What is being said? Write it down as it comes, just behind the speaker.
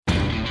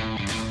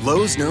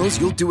Lowe's knows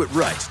you'll do it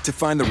right to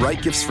find the right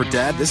gifts for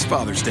Dad this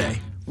Father's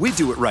Day. We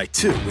do it right,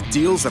 too, with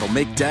deals that'll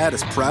make Dad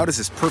as proud as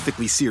his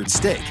perfectly seared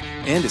steak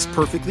and his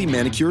perfectly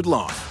manicured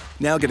lawn.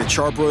 Now get a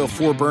Charbroil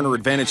 4-burner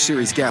Advantage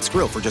Series gas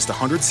grill for just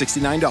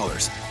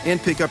 $169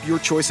 and pick up your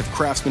choice of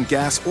Craftsman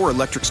gas or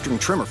electric string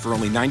trimmer for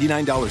only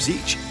 $99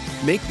 each.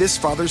 Make this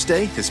Father's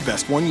Day his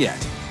best one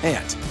yet.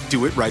 And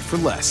do it right for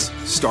less.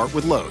 Start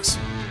with Lowe's.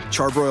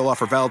 Charbroil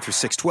offer valid through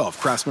 6/12.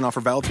 Craftsman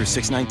offer valid through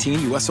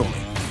 6/19, U.S. only.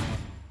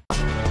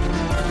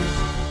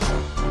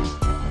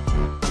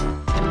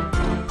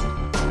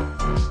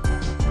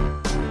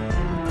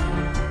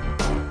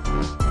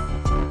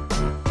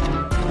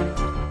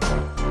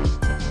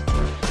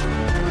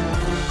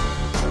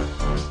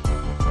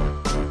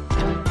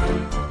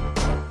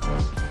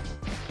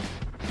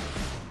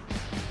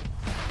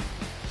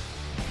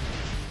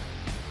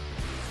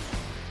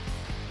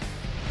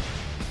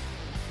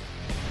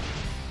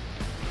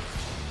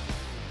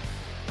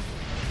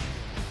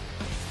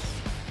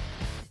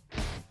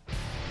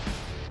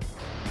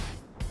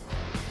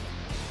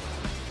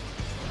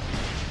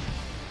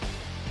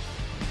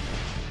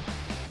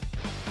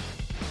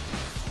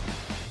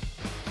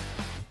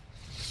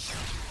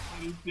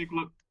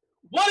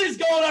 What is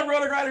going on,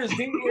 Roto Grinders?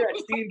 Dean here at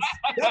Steve's.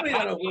 Tell me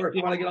that over if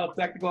you want to get all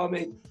technical on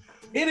me.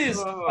 It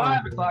is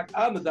 5 o'clock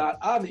on the dot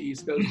on the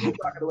East Coast, 2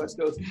 o'clock on the West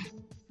Coast,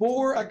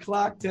 4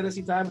 o'clock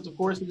Tennessee time. It's, of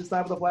course, this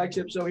time of the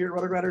flagship show here at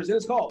Roto Grinders.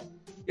 It's called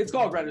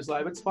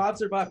GrindersLive. It's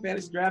sponsored by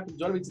FantasyDraft. And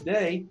joining me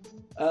today,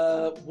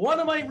 one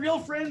of my real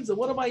friends and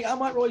one of my I'm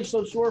not really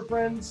so sure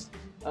friends.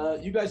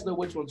 You guys know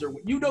which ones are.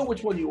 You know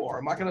which one you are.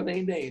 I'm not going to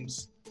name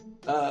names.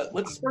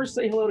 Let's first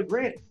say hello to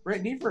Grant.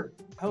 Grant Niefer.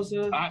 How's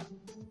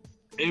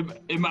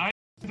Am I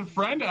the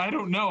friend? I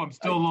don't know. I'm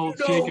still a little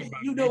shaken.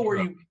 You know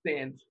where you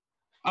stand.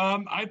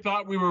 I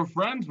thought we were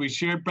friends. We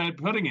shared bad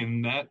pudding,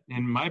 and that,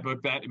 in my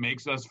book, that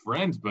makes us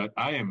friends. But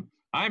I'm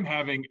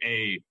having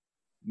a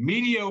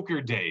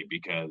mediocre day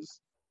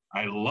because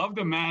I love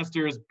the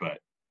Masters, but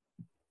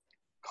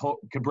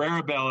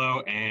Cabrera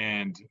Bello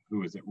and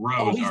who is it? Rose.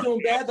 Oh, he's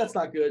doing bad. That's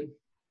not good.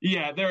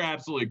 Yeah, they're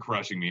absolutely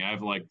crushing me.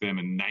 I've liked them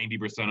in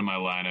 90% of my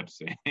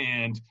lineups,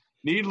 and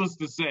needless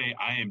to say,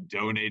 I am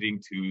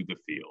donating to the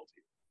field.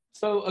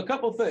 So a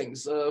couple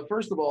things.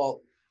 First of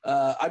all,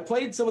 I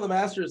played some of the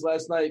Masters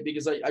last night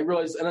because I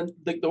realized, and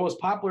the most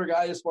popular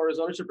guy as far as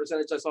ownership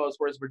percentage I saw as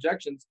far as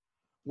projections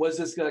was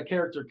this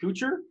character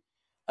Kuchar,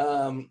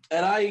 and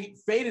I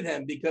faded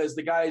him because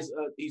the guy's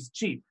he's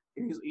cheap.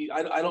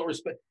 I don't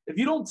respect. If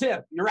you don't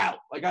tip, you're out.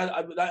 Like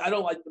I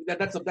don't like that.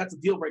 That's a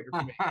deal breaker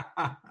for me.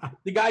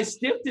 The guy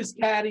stiffed his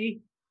caddy,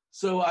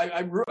 so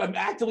I'm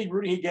actively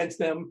rooting against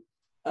him.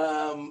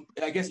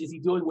 I guess, is he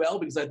doing well?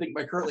 Because I think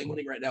my currently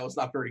winning right now is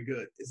not very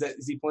good.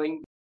 Is he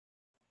playing?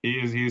 He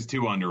is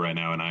 2 under right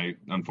now, and I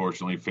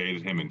unfortunately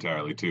faded him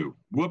entirely too.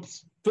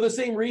 Whoops. For the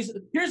same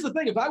reason. Here's the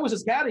thing: if I was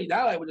his caddy,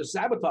 now I would just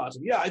sabotage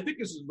him. Yeah, I think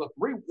this is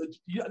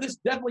this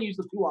definitely use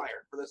the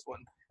 2-iron for this one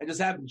and just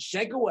have him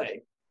shank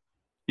away.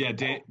 Yeah,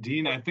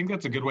 Dean, I think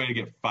that's a good way to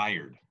get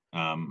fired.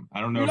 I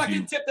don't know. You're not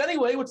getting tipped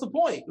anyway. What's the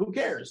point? Who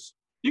cares?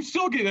 You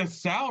still get a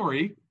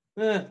salary.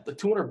 The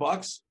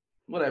 $200.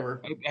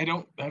 Whatever. I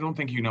don't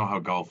think you know how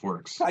golf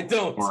works. I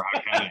don't. Or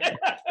I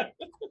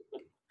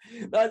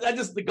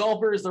the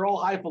golfers, they're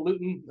all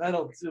highfalutin. I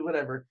don't,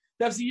 whatever.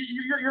 Dempsey,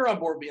 you're on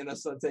board being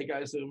this take, I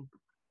assume.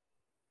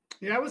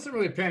 Yeah, I wasn't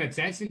really paying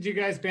attention to you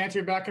guys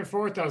banter back and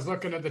forth. I was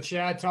looking at the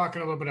chat,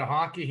 talking a little bit of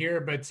hockey here,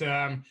 but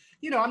I'm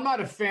not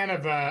a fan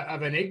of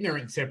an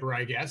ignorant tipper,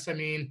 I guess. I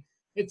mean,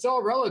 it's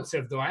all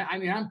relative, though. I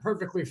mean, I'm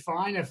perfectly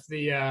fine if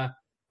the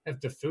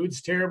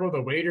food's terrible,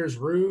 the waiter's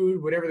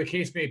rude, whatever the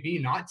case may be,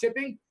 not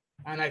tipping.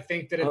 And I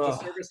think that if the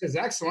service is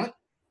excellent,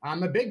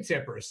 I'm a big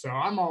tipper. So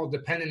I'm all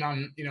dependent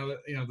on,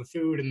 the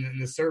food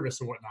and the service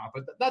and whatnot.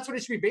 But that's what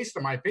it should be based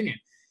on, my opinion.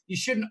 You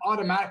shouldn't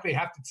automatically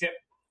have to tip,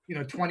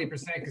 20%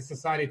 because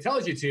society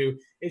tells you to.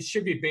 It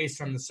should be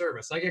based on the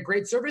service. I get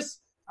great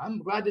service, I'm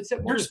glad to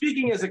tip more. You're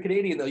speaking as a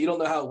Canadian, though. You don't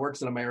know how it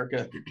works in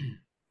America.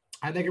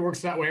 I think it works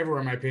that way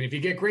everywhere, in my opinion. If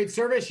you get great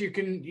service, you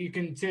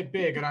can tip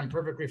big, and I'm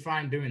perfectly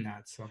fine doing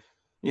that. So.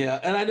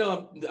 Yeah, and I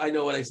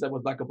know what I said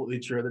was not completely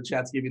true. The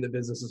chat's giving the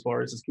business as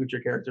far as his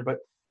Kuchar character, but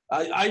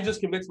I just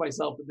convinced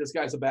myself that this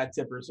guy's a bad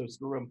tipper, so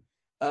screw him.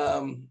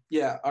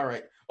 Yeah, all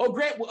right. Oh,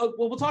 Grant,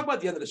 we'll talk about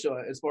the end of the show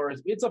as far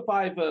as it's a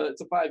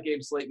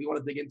 5-game slate. We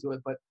want to dig into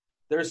it, but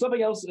there's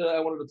something else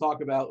I wanted to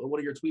talk about. One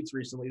of your tweets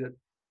recently that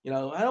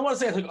I don't want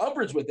to say I took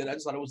umbrage with it. I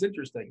just thought it was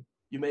interesting.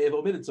 You may have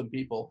omitted some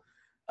people.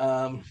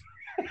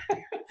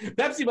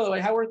 Pepsi, by the way,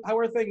 how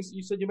are things?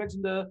 You said you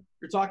mentioned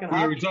you're talking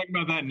hockey. We're talking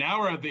about that now.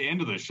 We're at the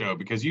end of the show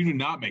because you do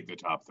not make the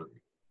top 3.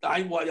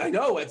 I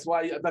know that's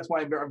why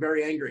I'm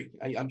very angry.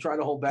 I'm trying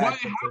to hold back.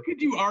 How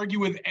could you argue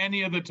with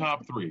any of the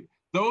top 3?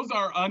 Those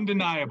are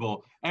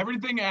undeniable.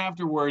 Everything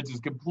afterwards is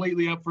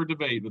completely up for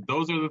debate, but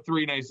those are the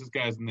 3 nicest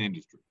guys in the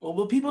industry.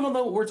 Well, people don't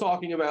know what we're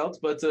talking about,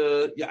 but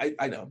yeah,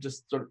 I know.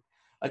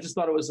 I just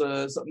thought it was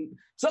something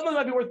that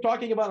might be worth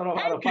talking about on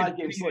a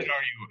 5-game slate.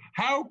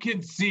 How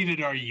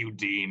conceited are you,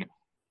 Dean?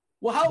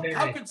 Well,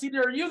 how conceited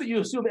are you that you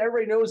assume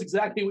everybody knows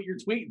exactly what you're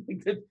tweeting?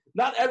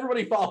 Not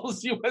everybody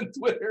follows you on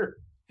Twitter.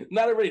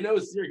 Not everybody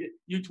knows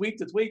you tweet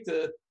to,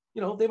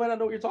 they might not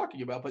know what you're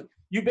talking about. But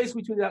you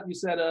basically tweeted out and you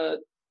said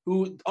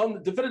who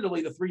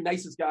definitively the three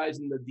nicest guys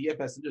in the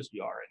DFS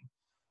industry are. And,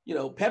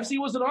 Pepsi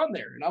wasn't on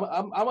there. And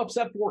I'm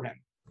upset for him.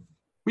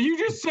 But you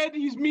just said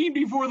he's mean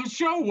before the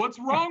show. What's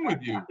wrong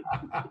with you?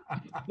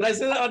 Did I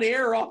say that on the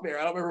air or off air?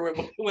 I don't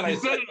remember when I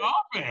said it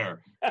off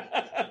air.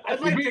 I'd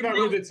like to know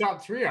who the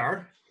top three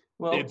are.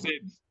 Well, it's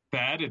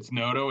Thad, it's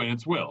Noto, and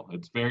it's Will.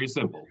 It's very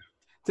simple.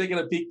 Taking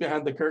a peek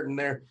behind the curtain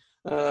there.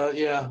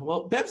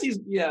 Well, Pepsi's.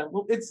 Yeah.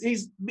 Well, it's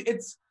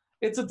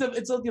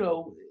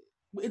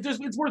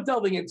worth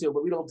delving into,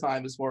 but we don't have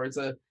time as far as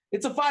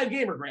it's a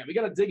 5-gamer, Grant. We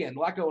got to dig in. A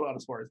lot going on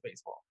as far as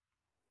baseball.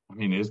 I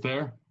mean, is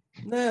there?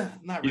 Nah,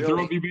 not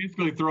really. You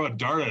basically throw a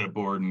dart at a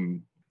board,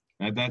 and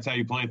that's how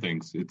you play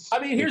things.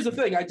 Here's the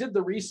thing. I did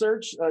the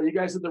research. You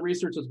guys did the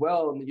research as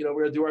well, and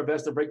we're gonna do our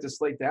best to break this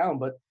slate down.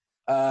 But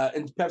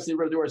and Pepsi,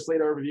 we're gonna do our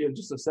slate overview in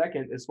just a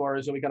second. As far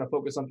as we kind of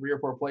focus on 3 or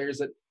 4 players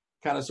that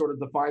kind of sort of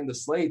define the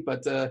slate.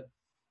 But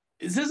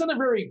this isn't a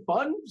very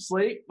fun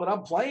slate. But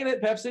I'm playing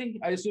it, Pepsi.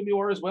 I assume you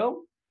are as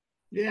well.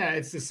 Yeah,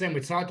 it's the same. We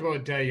talked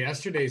about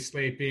yesterday's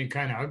slate being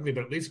kind of ugly,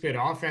 but at least we had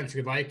offense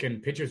we like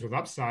and pitchers with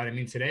upside. I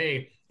mean,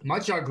 today,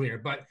 much uglier.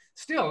 But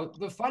still,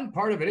 the fun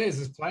part of it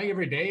is playing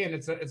every day, and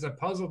it's a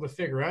puzzle to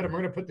figure out. And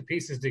we're going to put the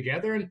pieces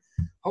together and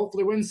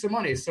hopefully win some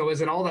money. So is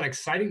it all that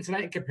exciting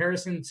tonight in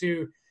comparison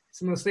to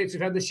some of the slates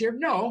we've had this year?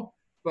 No,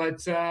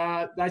 but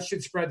that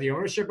should spread the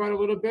ownership out a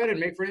little bit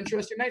and make for an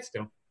interesting night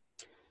still.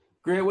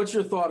 Grant, what's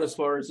your thought as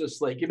far as this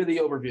slate? Give me the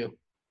overview.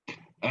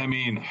 I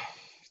mean,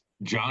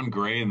 John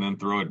Gray and then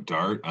throw a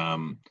dart.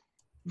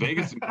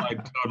 Vegas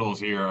implied totals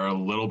here are a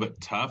little bit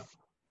tough.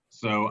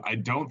 So I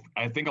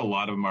think a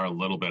lot of them are a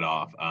little bit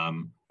off.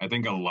 I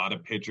think a lot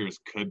of pitchers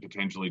could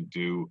potentially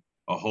do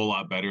a whole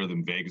lot better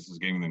than Vegas is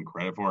giving them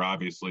credit for.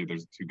 Obviously,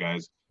 there's 2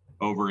 guys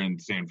over in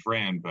San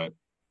Fran, but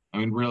I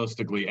mean,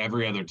 realistically,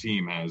 every other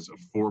team has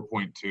a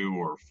 4.2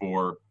 or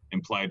 4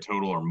 implied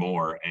total or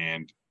more.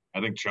 And I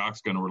think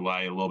Chalk's going to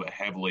rely a little bit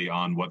heavily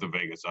on what the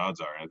Vegas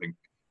odds are. I think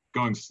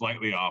going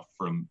slightly off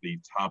from the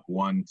top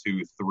 1,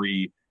 2,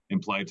 3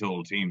 implied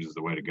total teams is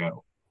the way to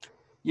go.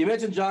 You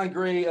mentioned John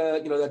Gray,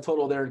 that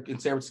total there in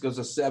San Francisco is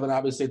a 7.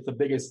 Obviously, it's the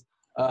biggest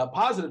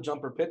positive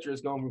jump for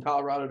pitchers going from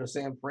Colorado to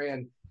San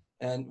Fran.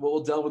 And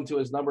we'll delve into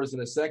his numbers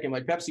in a second.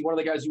 Like Pepsi, one of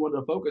the guys you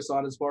wanted to focus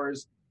on as far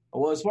as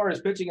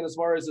pitching and as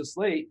far as the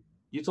slate,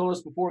 you told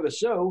us before the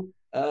show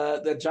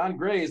that John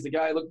Gray is the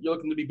guy you're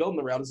looking to be building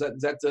around. Is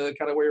that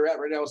kind of where you're at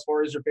right now as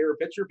far as your favorite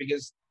pitcher?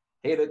 Because,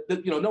 hey,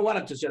 no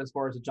lineup just yet as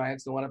far as the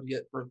Giants, no lineup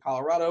yet for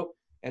Colorado,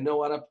 and no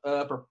lineup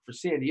for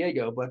San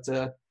Diego. But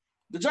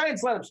the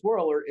Giants lineup,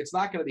 spoiler, it's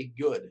not going to be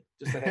good.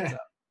 Just a heads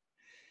up.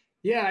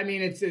 Yeah, I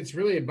mean, it's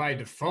really by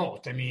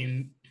default. I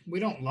mean, we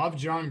don't love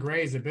John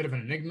Gray. He's a bit of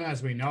an enigma,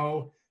 as we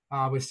know.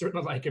 We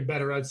certainly like him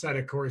better outside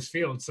of Coors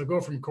Field. So go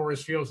from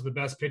Coors Field to the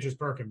best pitchers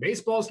park in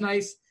baseball is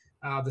nice.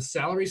 The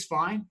salary's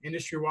fine,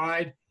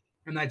 industry-wide.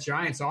 And that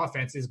Giants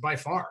offense is by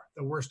far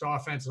the worst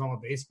offense in all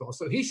of baseball.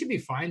 So he should be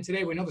fine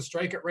today. We know the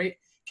strikeout rate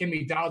can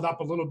be dialed up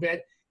a little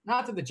bit.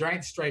 Not that the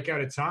Giants strike out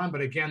a ton,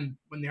 but again,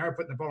 when they are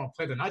putting the ball in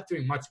play, they're not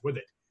doing much with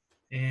it.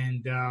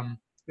 And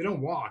they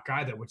don't walk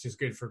either, which is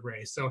good for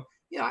Gray. So,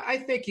 yeah, I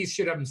think he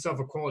should have himself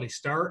a quality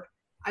start.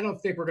 I don't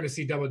think we're going to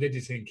see double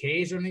digits in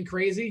Ks or anything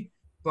crazy.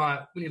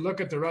 But when you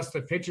look at the rest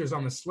of the pitchers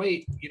on the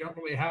slate, you don't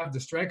really have the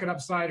strikeout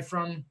upside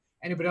from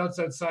anybody else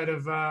outside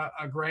of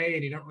Gray,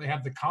 and you don't really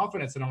have the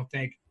confidence, I don't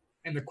think,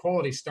 and the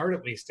quality start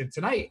at least. And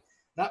tonight,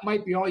 that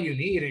might be all you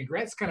need. And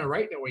Grant's kind of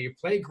right in a way. You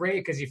play Gray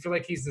because you feel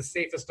like he's the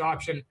safest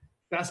option,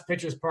 best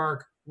pitchers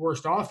park,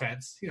 worst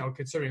offense,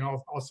 considering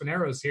all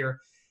scenarios here.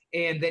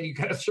 And then you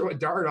got to throw a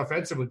dart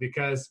offensively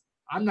because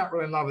I'm not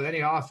really in love with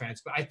any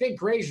offense. But I think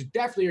Gray's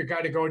definitely your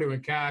guy to go to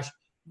in cash.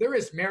 There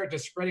is merit to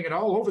spreading it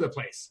all over the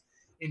place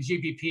in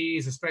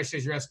GPPs, especially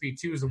as your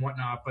SB2s and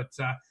whatnot. But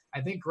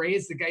I think Gray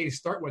is the guy you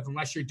start with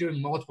unless you're doing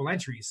multiple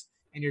entries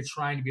and you're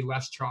trying to be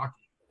less chalky.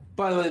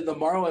 By the way, the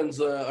Marlins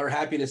are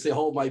happy to say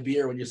hold my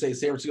beer when you say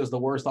San Francisco is the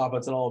worst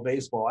offense in all of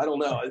baseball. I don't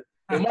know.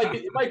 It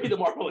might be the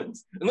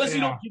Marlins. Unless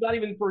you don't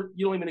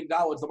even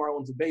acknowledge the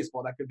Marlins in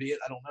baseball. That could be it.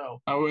 I don't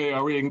know.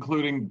 Are we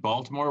including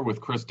Baltimore with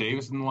Chris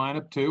Davis in the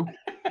lineup too?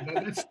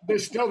 They're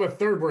still the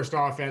third worst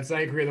offense.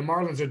 I agree. The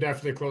Marlins are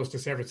definitely close to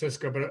San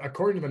Francisco, but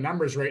according to the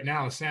numbers right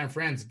now, San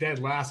Fran's dead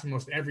last in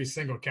almost every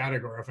single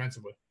category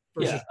offensively.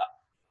 Yeah.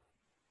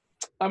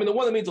 I mean, the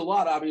one that means a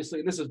lot, obviously,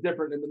 and this is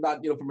different and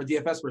not, from a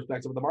DFS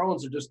perspective, but the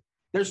Marlins are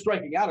they're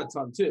striking out a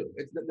ton too.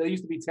 They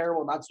used to be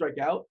terrible and not strike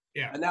out.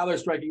 Yeah. And now they're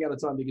striking out a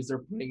ton because they're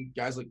playing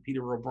guys like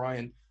Peter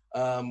O'Brien.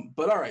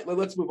 But all right,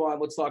 let's move on.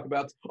 Let's talk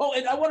about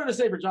and I wanted to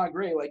say for John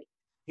Gray,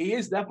 he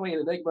is definitely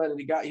an enigma, and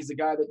he's a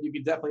guy that you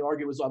could definitely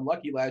argue was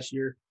unlucky last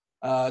year.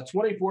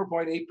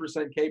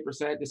 24.8% K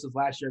percent. This is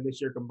last year and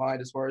this year combined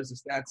as far as the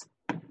stats.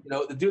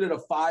 The dude had a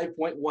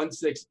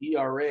 5.16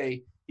 ERA.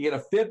 He had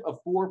a FIP of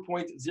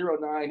 4.09.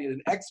 He had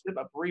an xFIP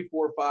of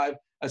 3.45,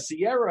 a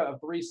Sierra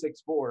of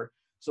 3.64.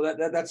 So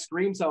that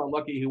screams how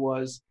unlucky he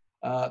was.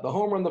 The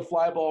home run, the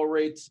fly ball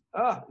rate, is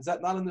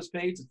that not on this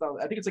page? It's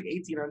not, I think it's like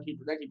 18 or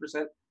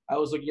 19%. I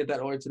was looking at that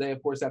earlier today.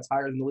 Of course, that's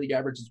higher than the league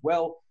average as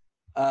well.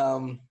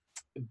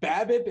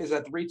 BABIP is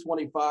at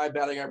 325,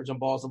 batting average on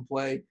balls in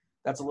play.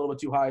 That's a little bit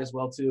too high as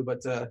well, too.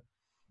 But,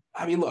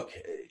 I mean, look,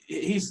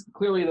 he's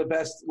clearly the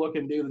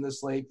best-looking dude in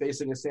this slate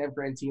facing a San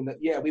Fran team that,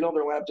 yeah, we don't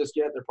know their lineup just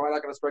yet. They're probably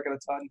not going to strike out a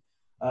ton.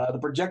 The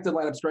projected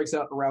lineup strikes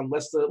out around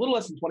a little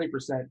less than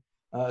 20%.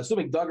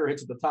 Assuming Duggar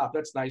hits at the top,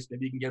 that's nice.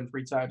 Maybe you can get him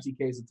 3 times. He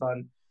Ks a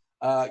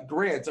ton.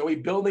 Grant, are we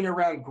building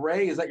around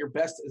Gray? Is that your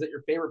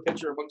favorite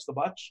pitcher amongst the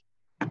bunch?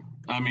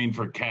 I mean,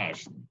 for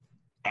cash,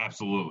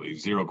 absolutely.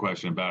 Zero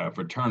question about it.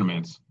 For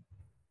tournaments,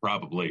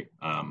 probably.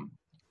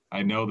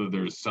 I know that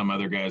there's some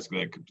other guys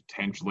that could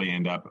potentially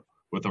end up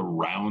with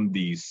around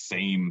the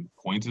same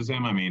points as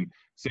him. I mean,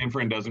 San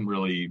Fran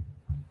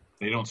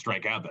they don't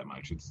strike out that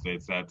much.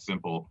 It's that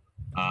simple.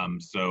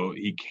 So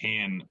he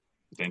can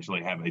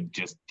potentially have a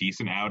just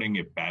decent outing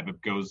if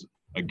BABIP goes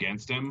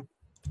against him.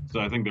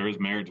 So I think there is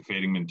merit to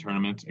fading him in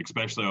tournaments,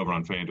 especially over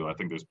on FanDuel. I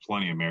think there's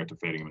plenty of merit to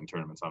fading him in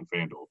tournaments on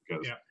FanDuel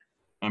because,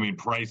 I mean,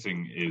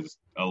 pricing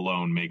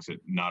alone makes it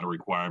not a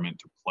requirement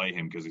to play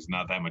him because he's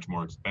not that much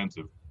more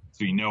expensive.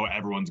 So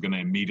everyone's going to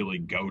immediately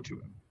go to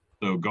him.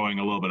 So going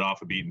a little bit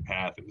off a beaten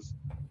path is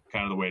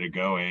kind of the way to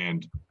go.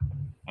 And,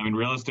 I mean,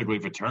 realistically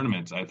for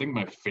tournaments, I think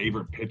my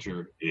favorite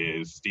pitcher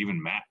is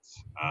Steven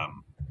Matz.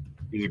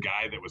 He's a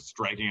guy that was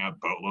striking out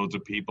boatloads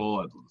of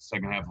people at the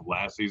second half of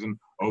last season.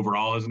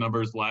 Overall, his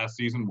numbers last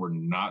season were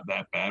not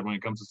that bad when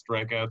it comes to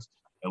strikeouts.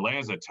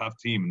 Atlanta's a tough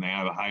team, and they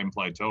have a high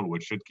implied total,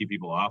 which should keep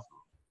people off him.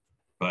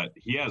 But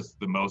he has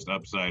the most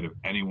upside of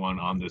anyone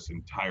on this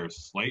entire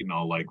slate in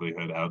all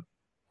likelihood,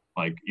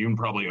 even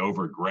probably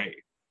over Gray.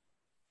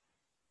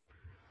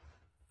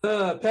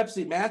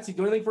 Pepsi, Matt, he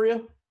do anything for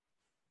you?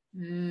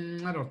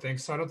 I don't think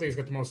so. I don't think he's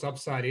got the most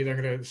upside either.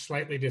 I'm going to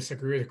slightly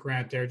disagree with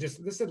Grant there.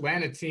 Just this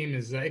Atlanta team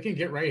it can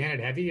get right-handed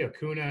heavy.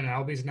 Acuna and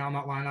Albies now in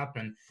that lineup,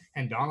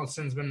 and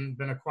Donaldson's been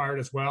acquired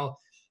as well.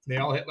 They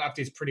all hit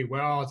lefties pretty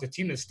well. It's a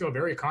team that's still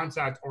very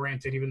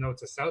contact-oriented, even though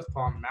it's a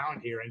southpaw on the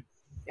mound here. And,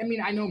 I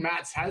mean, I know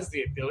Matz has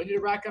the ability to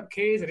rack up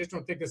Ks. I just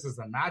don't think this is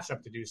the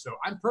matchup to do so.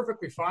 I'm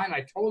perfectly fine.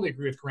 I totally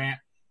agree with Grant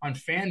on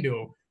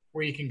FanDuel,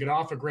 where you can get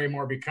off of Gray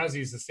more because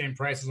he's the same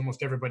price as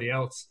almost everybody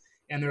else.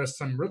 And there are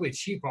some really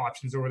cheap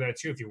options over there,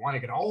 too, if you want to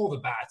get all the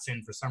bats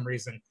in for some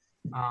reason.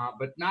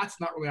 But Matt's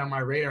not really on my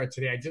radar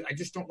today. I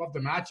just don't love the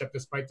matchup,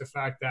 despite the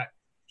fact that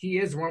he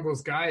is one of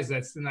those guys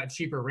that's in that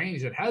cheaper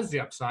range that has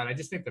the upside. I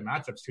just think the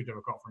matchup's too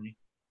difficult for me.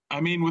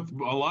 I mean, with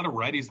a lot of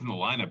righties in the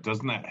lineup,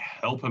 doesn't that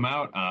help him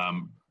out?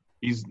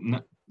 He's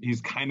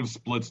kind of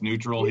splits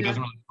neutral. He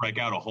doesn't really strike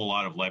out a whole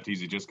lot of lefties.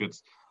 He just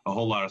gets a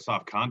whole lot of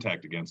soft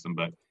contact against them.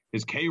 But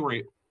his K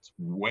rate is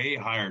way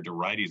higher to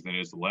righties than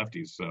it is to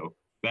lefties. So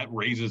that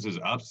raises his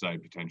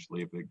upside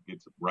potentially if it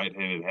gets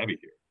right-handed heavy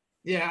here.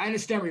 Yeah, I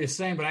understand what you're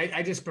saying, but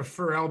I just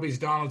prefer Albies,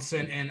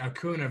 Donaldson, and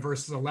Acuna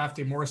versus a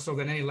lefty more so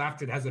than any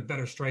lefty that has a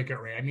better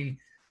strikeout rate. I mean,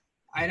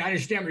 I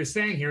understand what you're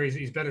saying here.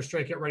 He's better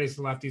strikeout righties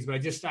to lefties, but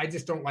I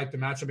just don't like the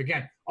matchup.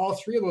 Again, all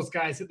three of those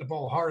guys hit the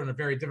ball hard and are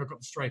very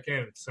difficult to strike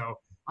out. So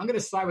I'm going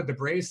to side with the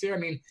Braves here. I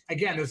mean,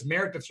 again, there's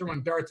merit to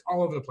throwing darts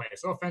all over the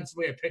place,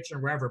 offensively, a pitcher,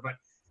 wherever, but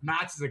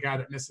Matz is a guy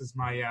that misses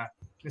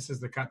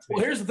the cut today.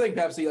 Well, here's the thing,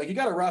 Pepsi. You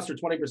got to roster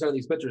 20% of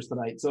these pitchers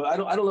tonight. So I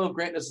don't know if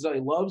Grant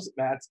necessarily loves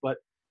Matz, but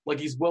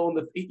he's willing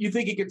to. You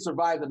think he can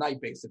survive the night,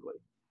 basically?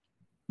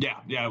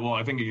 Yeah. Well,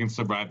 I think he can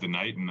survive the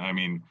night, and I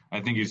mean,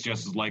 I think he's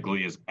just as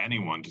likely as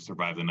anyone to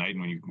survive the night.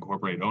 And when you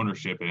incorporate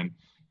ownership in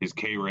his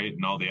K rate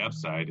and all the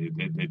upside,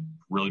 it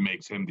really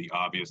makes him the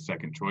obvious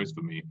second choice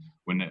for me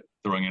when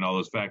throwing in all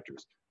those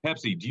factors.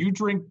 Pepsi, do you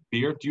drink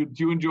beer? Do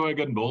you enjoy a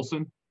good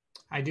Molson?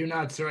 I do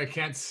not, sir. I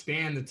can't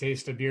stand the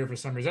taste of beer for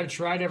some reason. I've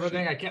tried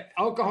everything.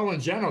 Alcohol in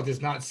general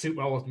does not suit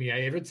well with me.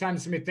 Every time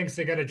somebody thinks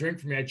they got a drink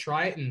from me, I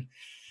try it, and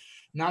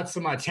not so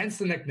much. Hence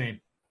the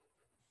nickname.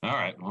 All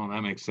right. Well,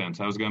 that makes sense.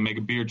 I was going to make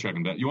a beer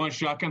chugging bet. You want to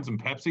shotgun some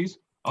Pepsis?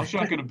 I'll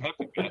shotgun a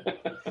Pepsi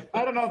bet.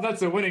 I don't know if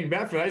that's a winning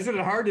bet for that. Isn't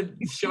it hard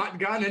to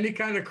shotgun any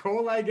kind of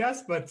cola, I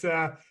guess? But,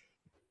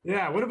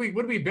 yeah, what are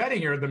we betting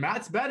here? The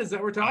Matt's bet? Is that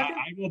what we're talking?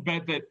 I will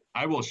bet that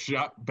I will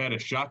bet a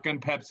shotgun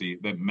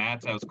Pepsi that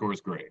Matt's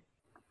outscores Gray.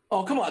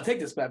 Oh, come on. Take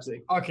this,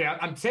 Pepsi. Okay,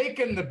 I'm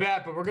taking the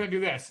bet, but we're going to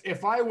do this.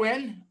 If I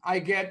win, I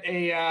get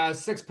a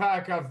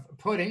six-pack of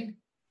pudding.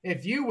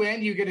 If you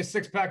win, you get a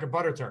six-pack of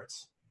butter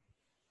tarts.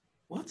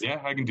 What?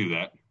 Yeah, I can do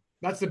that.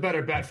 That's the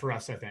better bet for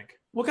us, I think.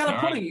 What kind of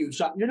pudding you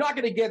shot? You're not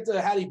going to get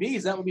Hattie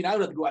B's. That would mean I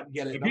would have to go out and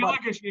get it. I feel like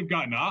I should have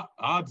gotten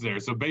odds there.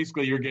 So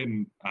basically, you're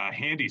getting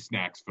handy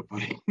snacks for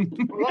pudding.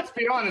 Well, let's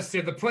be honest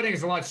here. The pudding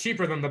is a lot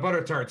cheaper than the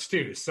butter tarts,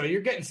 too. So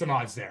you're getting some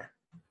odds there.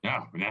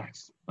 Yeah,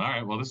 nice. All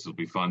right, well, this will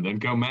be fun. Then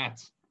go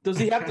Matt. Does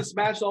he have to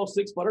smash all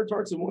 6 butter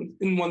tarts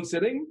in one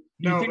sitting?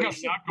 No, you think I'm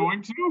not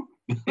going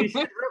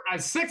to?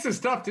 6 is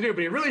tough to do,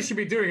 but he really should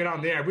be doing it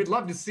on the air. We'd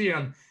love to see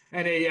him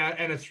and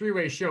a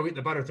three-way show eating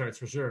the butter tarts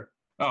for sure.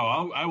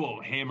 Oh, I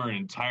will hammer an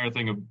entire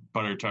thing of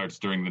butter tarts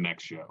during the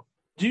next show.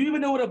 Do you even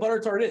know what a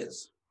butter tart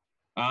is?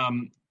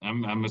 I'm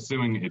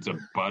assuming it's a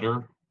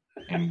butter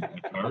and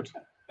a tart.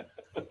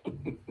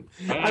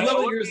 I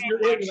love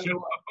that you're in.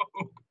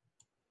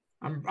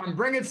 I'm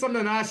bringing some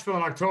to Nashville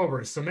in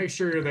October, so make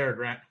sure you're there,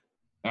 Grant.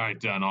 All right,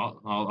 done.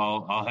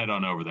 I'll head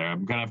on over there.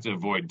 I'm gonna have to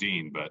avoid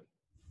Dean, but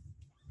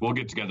we'll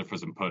get together for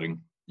some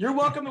pudding. You're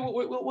welcome.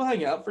 We'll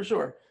hang out for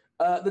sure.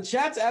 The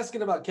chat's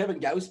asking about Kevin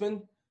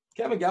Gausman.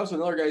 Kevin Gausman,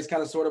 another guy, is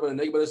kind of sort of an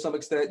enigma to some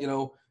extent.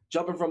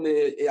 Jumping from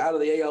out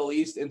of the AL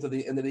East into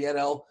the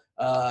NL,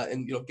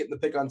 and getting the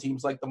pick on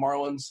teams like the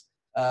Marlins.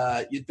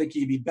 You'd think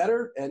he'd be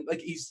better, and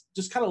he's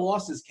just kind of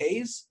lost his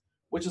Ks,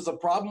 which is a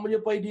problem when you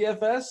play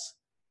DFS.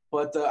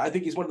 But I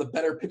think he's one of the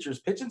better pitchers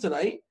pitching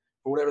tonight,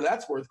 for whatever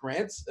that's worth,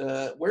 Grant.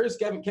 Where's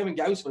Kevin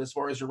Gausman as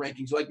far as your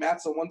rankings? You like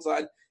Matt's on one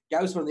side,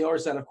 Gausman on the other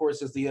side, of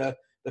course, is the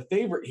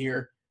favorite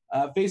here,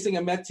 facing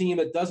a Met team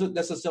that doesn't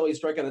necessarily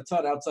strike out a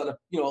ton outside of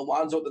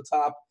Alonso at the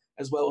top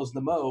as well as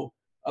Nemo.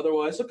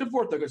 Otherwise, so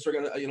Conforto could strike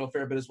out a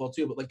fair bit as well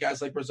too. But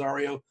guys like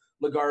Rosario,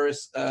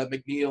 Lagares,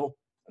 McNeil,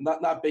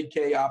 not big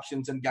K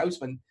options, and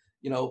Gausman,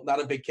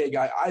 not a big K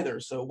guy either.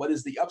 So what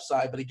is the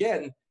upside? But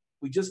again,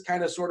 we just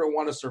kind of sort of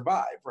want to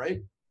survive,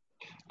 right?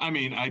 I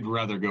mean, I'd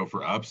rather go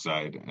for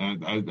upside.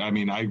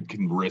 I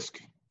can risk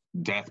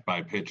death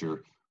by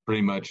pitcher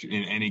pretty much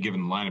in any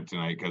given lineup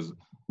tonight because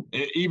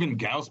even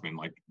Gausman,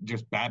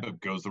 just BABIP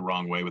goes the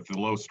wrong way with the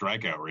low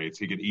strikeout rates.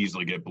 He could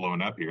easily get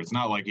blown up here. It's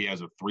not like he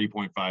has a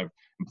 3.5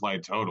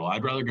 implied total.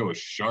 I'd rather go with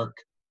Shark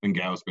than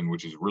Gausman,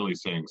 which is really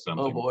saying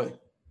something. Oh, boy.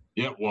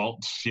 Yeah, well,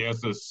 she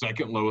has the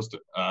second lowest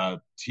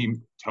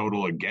team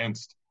total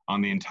against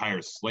on the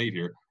entire slate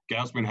here.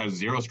 Gausman has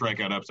 0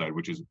 strikeout upside,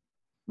 which is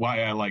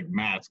why I like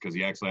Matt's, because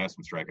he actually has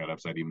some strikeout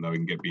upside, even though he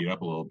can get beat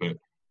up a little bit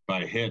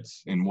by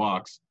hits and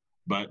walks.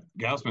 But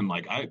Gausman,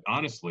 I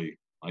honestly,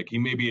 he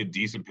may be a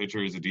decent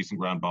pitcher. He's a decent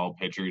ground ball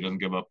pitcher. He doesn't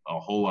give up a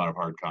whole lot of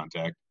hard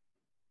contact.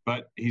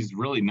 But he's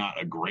really not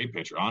a great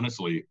pitcher.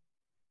 Honestly,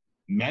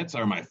 Mets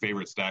are my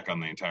favorite stack on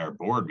the entire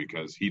board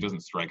because he doesn't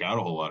strike out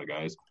a whole lot of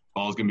guys.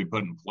 Ball's going to be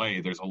put in play.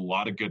 There's a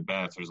lot of good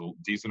bats. There's a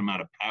decent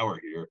amount of power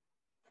here.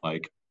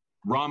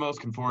 Ramos,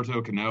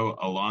 Conforto, Cano,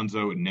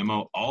 Alonso, and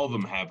Nimmo, all of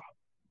them have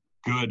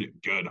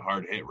good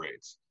hard hit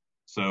rates.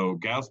 So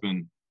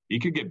Gausman, he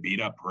could get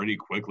beat up pretty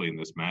quickly in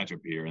this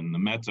matchup here. And the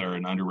Mets are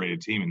an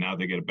underrated team, and now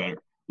they get a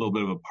little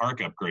bit of a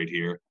park upgrade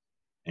here.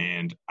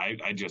 And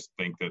I just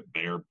think that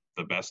they're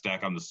the best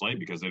stack on the slate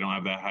because they don't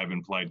have that high of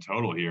implied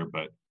total here.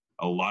 But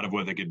a lot of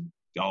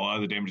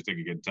the damage they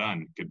could get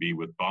done could be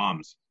with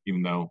bombs,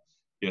 even though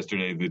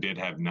yesterday they did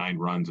have 9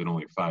 runs and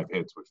only 5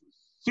 hits, which is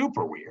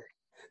super weird.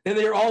 And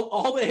they're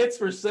all the hits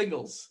were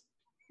singles.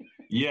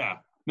 Yeah.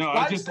 No,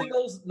 5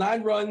 singles,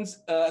 9 runs.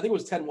 I think it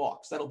was 10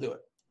 walks. That'll do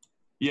it.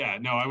 Yeah,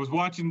 no, I was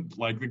watching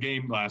the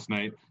game last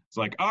night. It's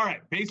all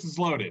right, bases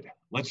loaded.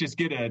 Let's just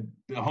get a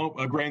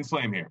grand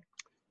slam here.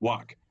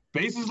 Walk.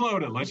 Bases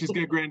loaded. Let's just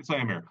get a grand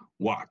slam here.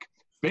 Walk.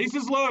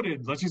 Bases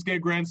loaded. Let's just get a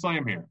grand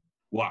slam here.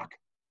 Walk.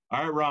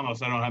 All right,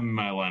 Ramos, I don't have him in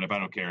my lineup. I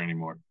don't care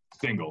anymore.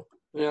 Single.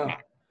 Yeah.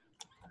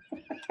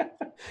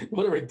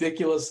 What a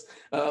ridiculous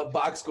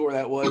box score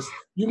that was.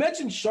 You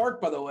mentioned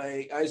Shark, by the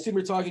way. I assume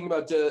you're talking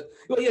about Jeff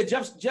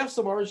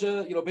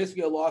Samardzija,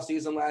 basically a lost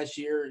season last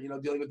year,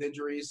 dealing with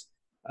injuries.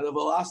 The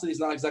velocity is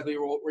not exactly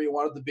where you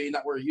want it to be,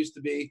 not where it used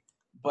to be.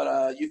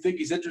 But you think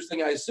he's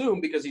interesting, I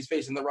assume, because he's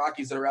facing the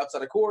Rockies that are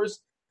outside of Coors.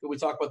 We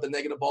talk about the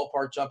negative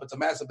ballpark jump. It's a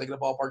massive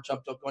negative ballpark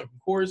jump going from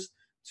Coors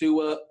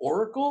to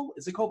Oracle.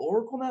 Is it called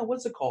Oracle now?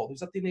 What's it called? Is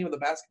that the name of the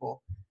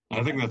basketball?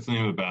 I think that's the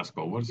name of the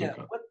basketball. What is it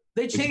called?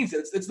 They changed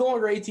it. It's no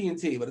longer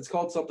AT&T, but it's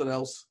called something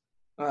else.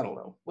 I don't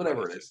know.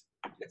 Whatever it is.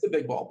 It's a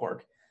big ballpark.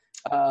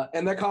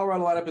 And that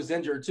Colorado lineup is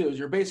injured, too.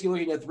 You're basically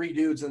looking at 3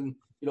 dudes and,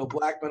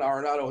 Blackman,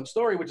 Arenado, and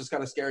Story, which is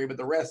kind of scary, but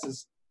the rest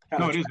is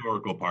kind of... No, it is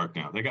Oracle Park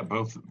now. They got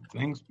both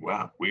things.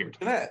 Wow, weird.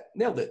 Look at that.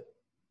 Nailed it.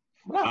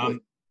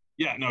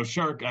 Yeah, no,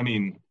 Shark,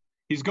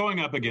 he's going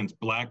up against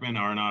Blackman,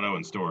 Arenado,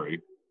 and Story,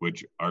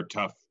 which are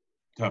tough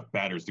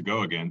batters to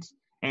go against.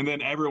 And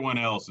then everyone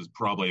else is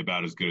probably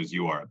about as good as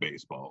you are at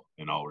baseball,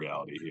 in all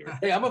reality here.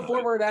 Hey, I'm a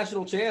former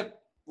national champ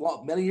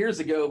many years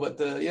ago, but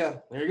there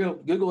you go.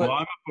 Google it. Well,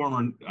 I'm a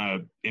former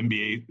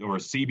NBA or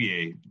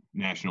CBA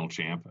national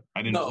champ.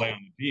 I didn't play on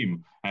the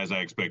team, as I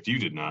expect you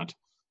did not.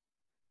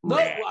 No,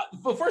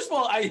 but first of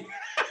all,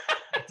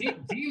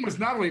 Dean was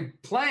not only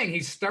playing;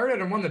 he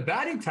started and won the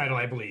batting title,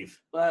 I believe.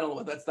 I don't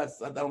know.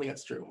 I don't think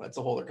that's true. That's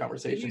a whole other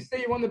conversation. Did you say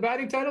you won the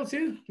batting title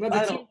too?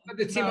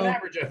 The team on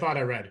average, I thought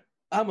I read.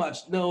 How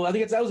much? No, I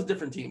think that was a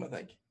different team. I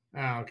think.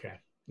 Oh, okay. I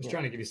was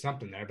trying to give you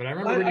something there, but I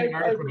remember reading an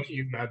article about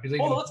you.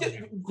 Let's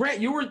get Grant.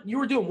 You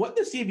were doing what?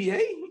 The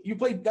CBA? You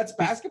played? That's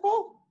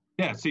basketball.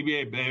 Yeah,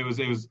 CBA.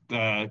 It was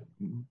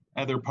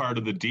other part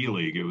of the D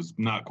League. It was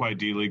not quite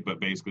D League, but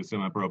basically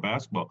semi-pro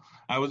basketball.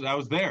 I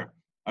was there.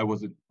 I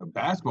wasn't a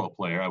basketball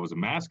player. I was a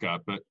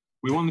mascot, but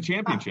we won the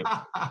championship.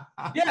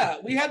 Yeah,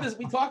 we had this.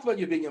 We talked about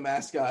you being a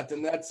mascot,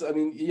 and that's.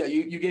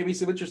 You gave me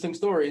some interesting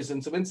stories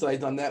and some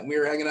insight on that. And we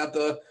were hanging out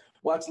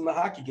watching the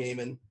hockey game,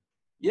 and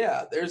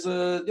there's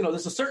a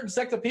certain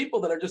sect of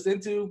people that are just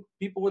into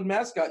people in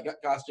mascot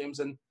costumes,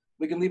 and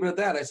we can leave it at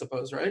that, I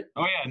suppose, right?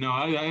 Oh yeah, no,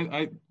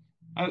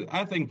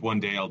 I think one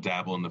day I'll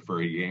dabble in the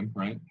furry game,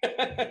 right?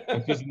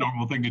 That's just a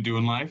normal thing to do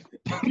in life.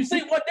 You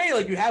say one day,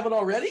 like you haven't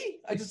already?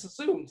 I just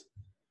assumed.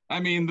 I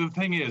mean, the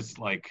thing is,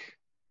 like,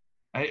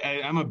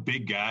 I'm a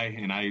big guy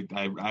and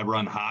I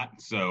run hot,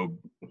 so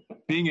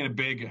being in a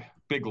big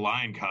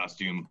lion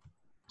costume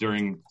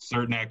during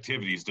certain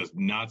activities does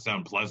not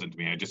sound pleasant to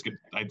me.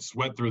 I'd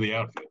sweat through the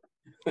outfit.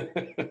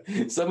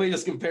 Somebody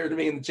just compared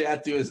me in the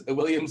chat to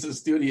Williams'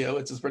 studio,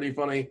 which is pretty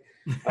funny.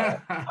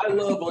 I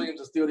love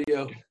Williams'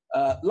 studio.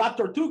 La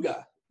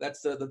Tortuga,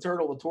 that's the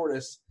turtle, the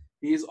tortoise.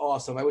 He's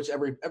awesome. I wish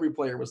every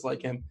player was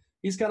like him.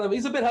 He's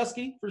a bit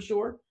husky for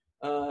sure,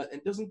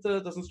 and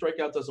doesn't strike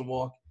out, doesn't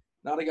walk.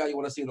 Not a guy you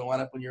want to see in the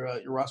lineup when you're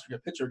rostering a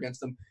pitcher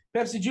against him.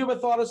 Pepsi, do you have a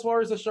thought as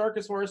far as the Shark,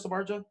 as far as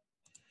Samardzija?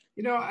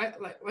 I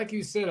like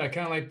you said, I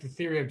kind of like the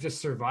theory of just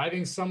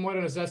surviving somewhat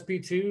on his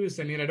SP2s.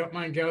 I mean, I don't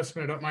mind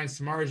Gausman. I don't mind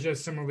Samardzija,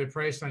 similarly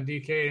priced on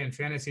DK and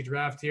fantasy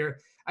draft here.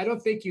 I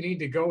don't think you need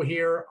to go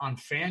here on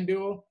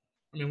FanDuel.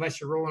 I mean, unless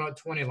you're rolling out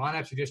 20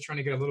 lineups, you're just trying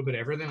to get a little bit of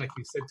everything, like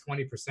you said,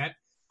 20%.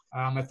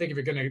 I think if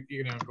you're going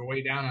to go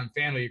way down on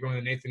FanDuel, you're going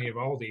to Nathan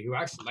Eovaldi, who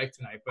I actually liked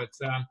tonight. But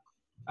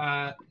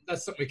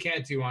that's something we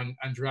can't do on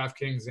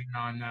DraftKings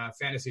and on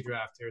fantasy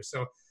draft here.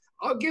 So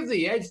I'll give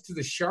the edge to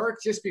the Shark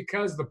just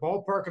because the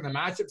ballpark and the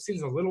matchup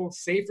seems a little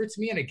safer to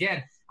me. And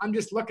again, I'm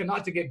just looking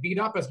not to get beat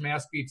up as my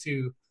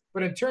SB2.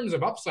 But in terms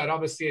of upside,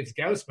 obviously it's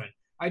Gausman.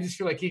 I just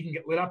feel like he can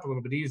get lit up a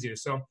little bit easier.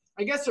 So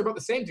I guess they're about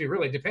the same to you,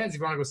 really. It depends if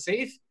you want to go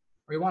safe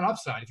or you want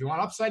upside. If you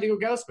want upside, you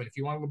go Gausman. If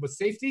you want a little bit of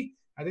safety,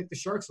 I think the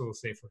Shark's a little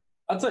safer.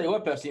 I'll tell you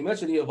what, Pepsi, you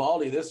mentioned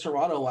Eovaldi. This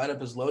Toronto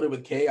lineup is loaded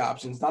with K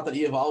options. Not that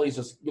Eovaldi's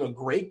just,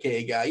 great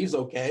K guy. He's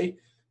okay.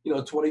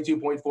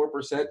 22.4%,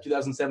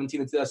 2017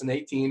 and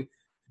 2018.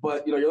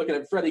 But, you're looking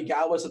at Freddie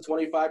Galvis at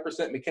 25%,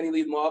 McKinney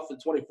leading off at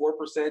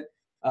 24%,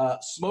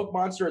 Smoke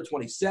Monster at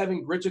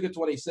 27%, Grichuk at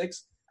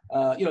 26%.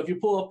 If you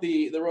pull up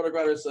the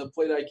RotoGrinders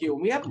plate IQ,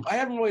 and I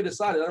haven't really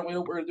decided. I don't know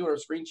what we're going to do on our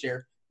screen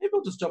share. Maybe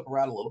we'll just jump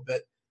around a little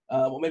bit.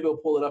 Maybe we'll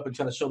pull it up and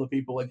try to show the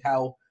people like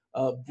how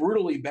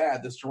brutally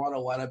bad this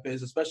Toronto lineup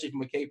is, especially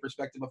from a K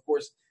perspective. Of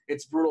course,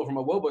 it's brutal from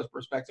a Wobo's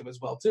perspective as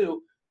well,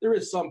 too. There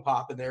is some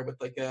pop in there with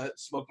like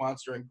Smoke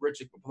Monster and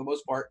Grichuk, but for the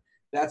most part,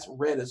 that's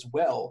red as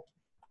well.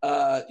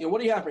 What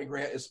do you have for me,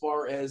 Grant, as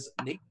far as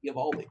Nate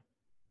Eovaldi?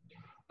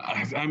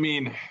 I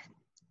mean,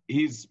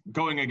 he's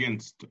going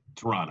against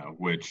Toronto,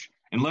 which,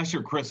 unless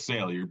you're Chris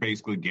Sale, you're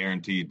basically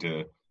guaranteed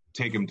to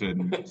take him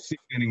to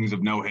 6 innings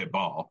of no-hit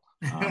ball.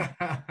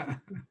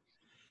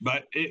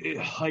 But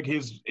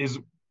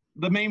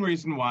the main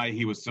reason why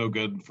he was so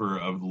good for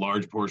a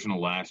large portion of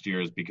last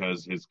year is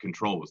because his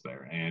control was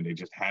there, and it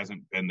just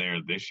hasn't been there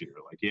this year.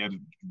 Like, he had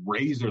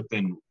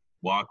razor-thin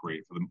walk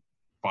rate for the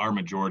far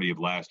majority of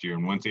last year,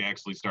 and once he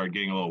actually started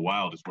getting a little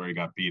wild is where he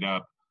got beat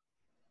up.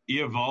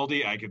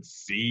 Eovaldi, I could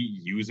see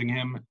using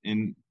him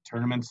in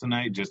tournaments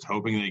tonight, just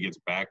hoping that he gets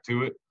back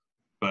to it.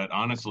 But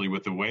honestly,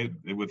 with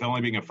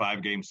only being a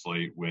 5-game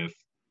slate, with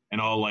in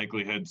all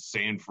likelihood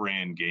San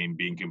Fran game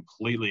being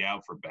completely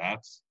out for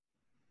bats,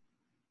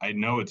 I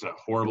know it's a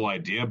horrible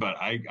idea, but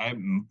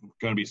I'm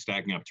going to be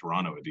stacking up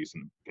Toronto a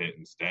decent bit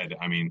instead.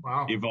 I mean,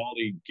 wow.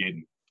 Eovaldi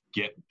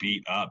get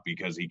beat up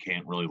because he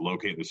can't really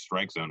locate the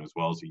strike zone as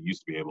well as he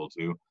used to be able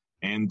to.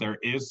 And there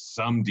is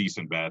some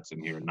decent bats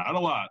in here. Not a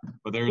lot,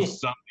 but there's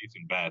some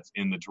decent bats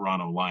in the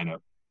Toronto lineup.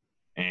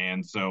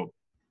 And so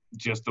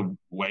just the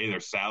way their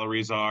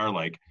salaries are,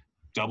 like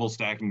double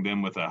stacking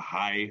them with a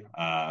high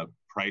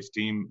price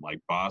team like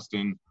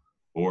Boston,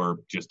 or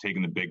just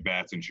taking the big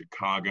bats in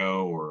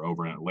Chicago or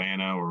over in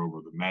Atlanta or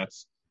over the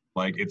Mets.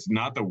 Like, it's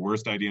not the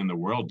worst idea in the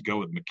world to go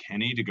with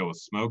McKinney, to go with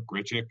Smoke,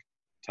 Grichuk,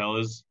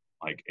 Tellez,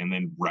 and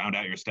then round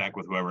out your stack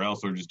with whoever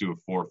else, or just do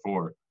a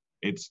 4-4.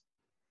 It's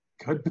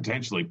could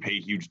potentially pay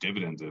huge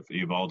dividends if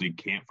Eovaldi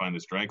can't find the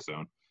strike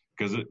zone,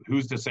 because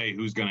who's to say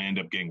who's going to end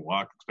up getting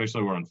walked,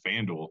 especially we're on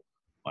FanDuel.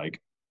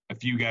 Like, a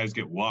few guys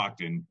get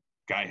walked and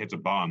guy hits a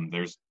bomb,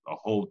 there's a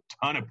whole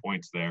ton of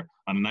points there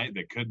on a night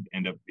that could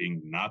end up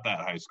being not that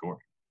high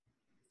scoring.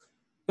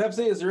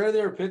 Pepsi, is there any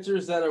other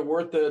pitchers that are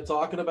worth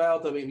talking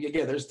about? I mean,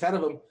 again, there's 10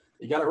 of them.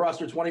 You got to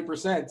roster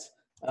 20%.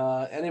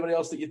 Anybody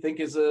else that you think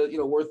is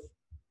worth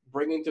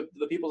bringing to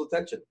the people's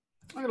attention?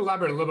 I'm going to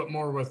elaborate a little bit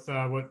more with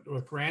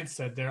what Grant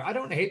said there. I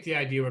don't hate the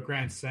idea what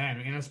Grant's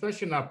saying, and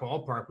especially in that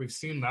ballpark, we've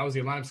seen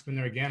lousy lineups come in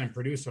there again and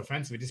produce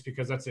offensively just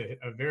because that's a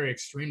very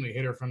extremely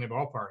hitter-friendly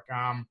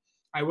ballpark.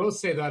 I will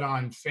say that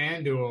on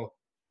FanDuel,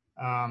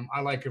 I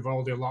like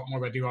Eovaldi a lot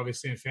more than I do,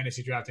 obviously, in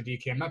fantasy draft and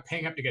DK. I'm not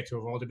paying up to get to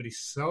Eovaldi, but he's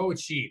so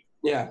cheap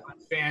on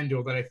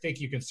FanDuel that I think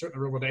you can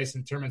certainly roll the dice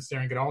in tournaments there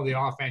and get all the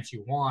offense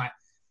you want.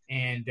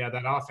 And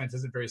that offense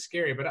isn't very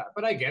scary, but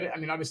I get it. I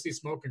mean, obviously,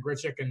 Smoke and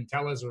Grichuk and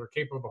Tellez are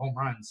capable of a home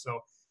run. So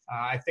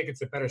I think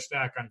it's a better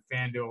stack on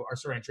FanDuel,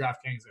 on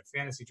DraftKings and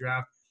fantasy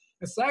draft.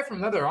 Aside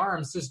from other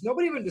arms, there's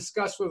nobody even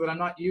discussed with that I'm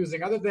not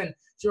using, other than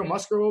Joe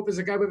Musgrove is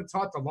a guy we've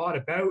talked a lot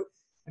about.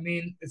 I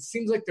mean, it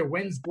seems like the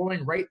wind's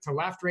blowing right to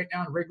left right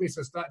now in Wrigley,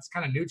 so it's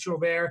kind of neutral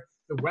there.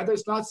 The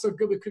weather's not so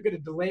good. We could get a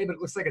delay, but it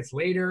looks like it's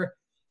later.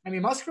 I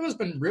mean, Musgrove's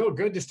been real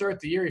good to start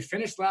the year. He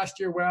finished last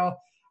year well.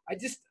 I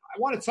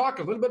want to talk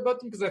a little bit about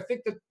them because I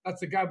think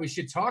that's the guy we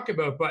should talk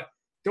about, but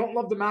don't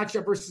love the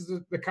matchup versus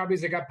the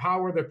Cubbies. They got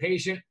power, they're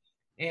patient,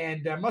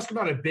 and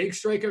Musgrove not a big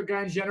strikeout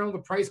guy in general. The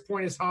price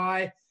point is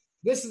high.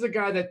 This is a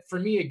guy that, for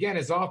me, again,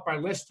 is off my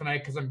list tonight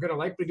because I'm going to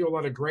likely do a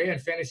lot of Gray on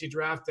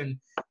FantasyDraft and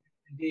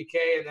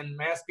DK, and then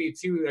Maspy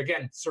too,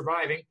 again,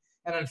 surviving.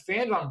 And on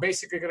FanDuel, I'm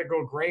basically going to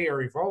go Gray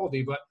or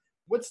Evaldi. But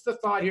what's the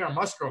thought here on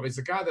Musgrove? He's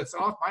a guy that's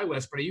off my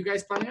list, but are you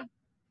guys playing him?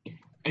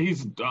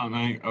 He's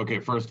okay.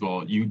 First of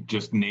all, you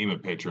just name a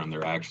pitcher, and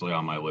they're actually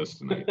on my list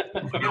tonight.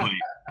 Literally,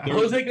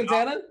 Jose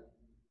Quintana?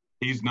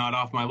 He's not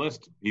off my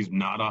list. He's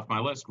not off my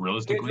list.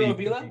 Realistically,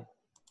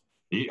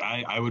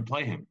 I would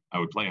play him.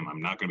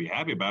 I'm not going to be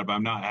happy about it, but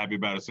I'm not happy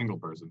about a single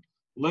person.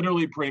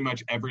 Literally, pretty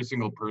much every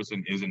single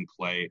person is in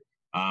play.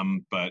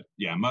 But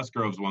yeah,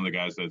 Musgrove's one of the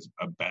guys that's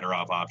a better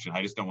off option.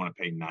 I just don't want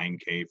to pay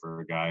 $9K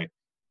for a guy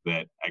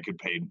that I could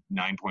pay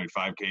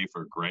 $9.5K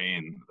for Gray,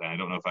 and I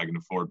don't know if I can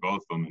afford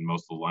both of them in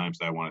most of the lineups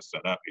that I want to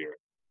set up here.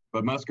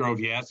 But Musgrove,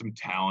 he has some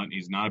talent.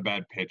 He's not a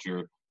bad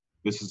pitcher.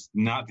 This is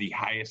not the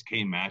highest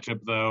K matchup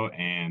though,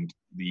 and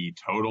the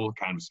total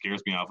kind of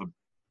scares me off of.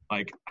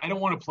 Like, I don't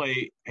want to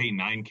pay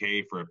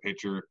 $9K for a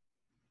pitcher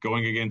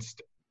going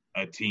against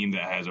a team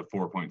that has a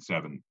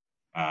 4.7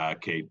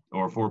 K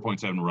or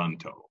 4.7 run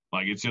total.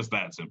 Like, it's just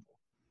that simple.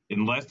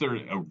 Unless they're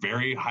a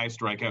very high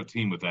strikeout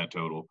team with that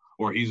total,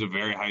 or he's a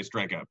very high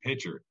strikeout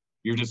pitcher,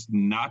 you're just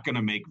not going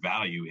to make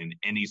value in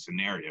any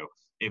scenario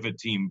if a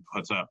team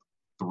puts up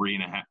 3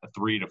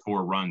 to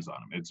 4 runs on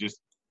them. It's just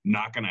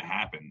not going to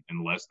happen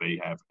unless they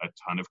have a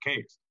ton of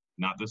Ks.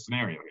 Not the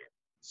scenario here.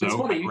 So it's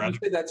funny, you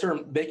say that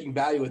term, making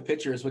value with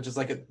pitchers, which is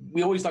like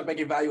we always talk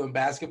making value in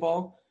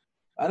basketball.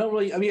 I don't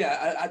really,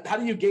 how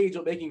do you gauge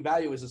what making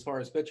value is as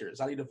far as pitchers?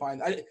 How do you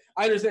define? I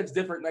understand it's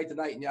different night to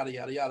night and yada,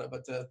 yada, yada,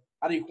 but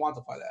how do you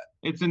quantify that?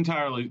 It's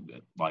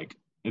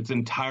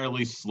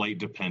entirely slate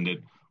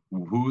dependent,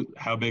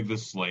 how big the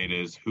slate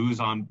is, who's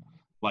on,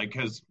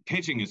 because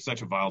pitching is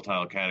such a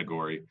volatile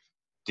category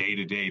day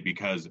to day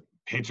because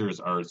pitchers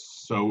are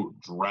so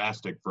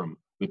drastic from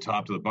the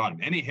top to the bottom.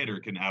 Any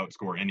hitter can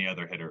outscore any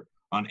other hitter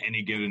on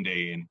any given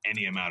day in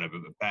any amount of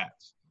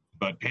at-bats.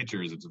 But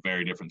pitchers, it's a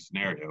very different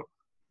scenario.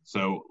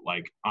 So,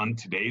 on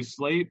today's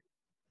slate,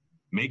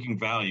 making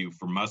value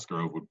for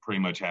Musgrove would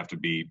pretty much have to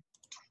be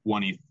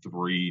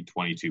 23,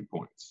 22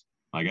 points.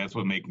 That's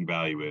what making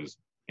value is.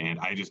 And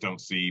I just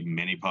don't see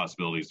many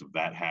possibilities of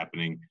that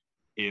happening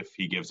if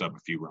he gives up a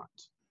few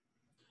runs.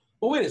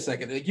 Well, wait a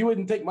second. You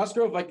wouldn't take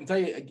Musgrove? I can tell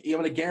you, I'm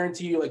going to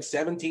guarantee you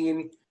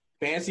 17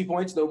 fantasy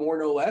points, no more,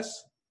 no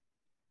less.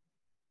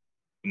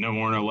 No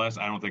more, no less.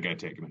 I don't think I'd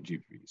take him in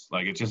GPPs.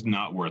 It's just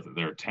not worth it.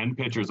 There are 10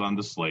 pitchers on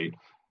the slate.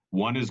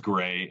 One is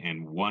Gray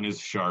and one is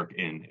Shark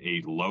in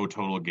a low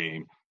total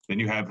game. Then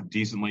you have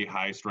decently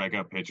high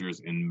strikeout pitchers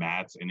in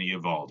Matz and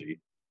Evaldi.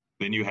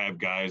 Then you have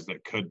guys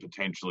that could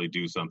potentially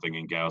do something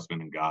in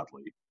Gausman and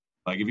Godley.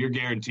 If you're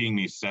guaranteeing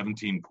me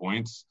 17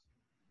 points,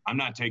 I'm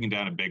not taking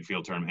down a big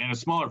field tournament and a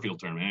smaller field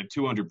tournament and a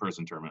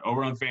 200-person tournament.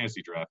 Over on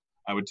FantasyDraft,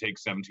 I would take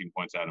 17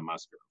 points out of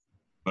Musgrove.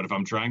 But if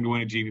I'm trying to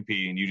win a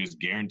GPP and you just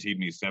guaranteed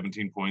me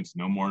 17 points,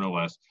 no more, no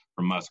less,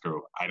 from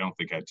Musgrove, I don't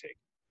think I'd take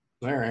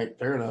it. All right,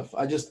 fair enough.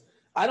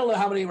 I don't know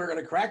how many we're going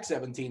to crack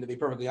 17, to be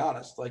perfectly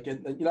honest. I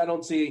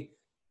don't see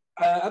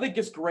I think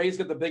just Gray's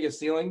got the biggest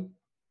ceiling,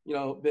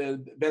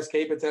 the best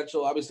K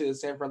potential. Obviously, the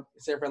San Fran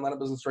lineup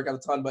doesn't strike out a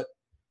ton, but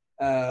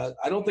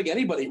I don't think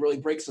anybody really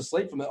breaks the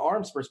slate from the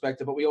arms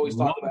perspective, but we always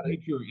talk about it.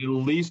 At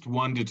least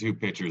 1 to 2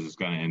 pitchers is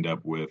going to end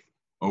up with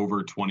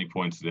over 20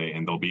 points today,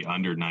 and they'll be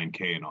under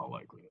 9K in all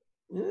likelihood.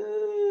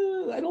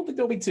 I don't think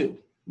there'll be 2,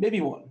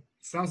 maybe 1.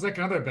 Sounds like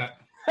another bet.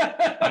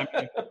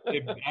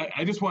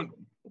 I just want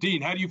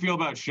Dean. How do you feel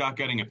about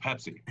shotgunning a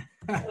Pepsi?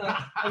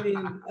 Yeah. How do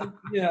you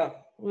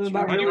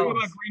feel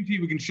about green tea?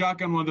 We can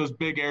shotgun one of those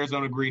big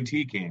Arizona green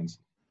tea cans.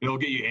 It'll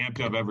get you amped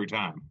up every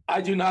time.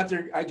 I do not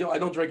drink. I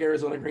don't drink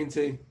Arizona green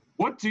tea.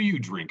 What do you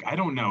drink? I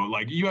don't know.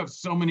 You have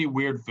so many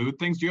weird food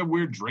things. Do you have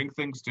weird drink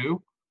things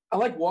too? I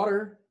like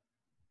water.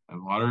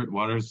 And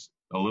water's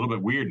a little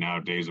bit weird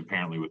nowadays,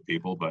 apparently, with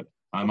people. But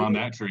I'm on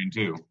that train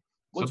too.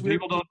 Some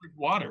people don't drink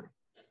water.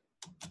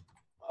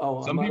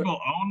 Some people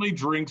only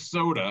drink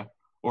soda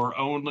or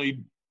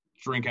only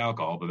drink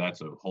alcohol, but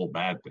that's a whole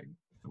bad thing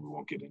that we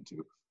won't get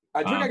into.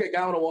 I drink a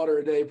gallon of water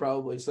a day,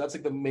 probably. So that's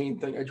the main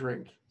thing I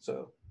drink.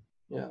 So,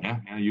 yeah.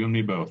 Yeah, you and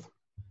me both.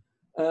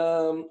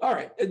 All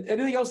right.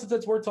 Anything else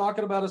that's worth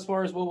talking about as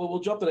far as we'll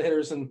jump to the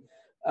hitters? And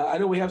I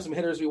know we have some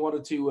hitters we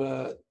wanted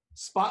to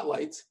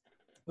spotlight.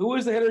 Who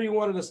was the hitter you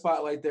wanted to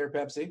spotlight there,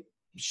 Pepsi?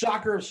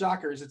 Shocker of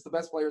shockers. It's the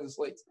best player in the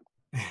slate.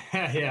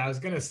 Yeah, I was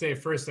going to say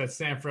first that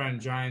San Fran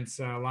Giants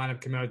lineup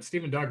came out.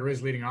 Steven Duggar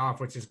is leading off,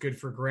 which is good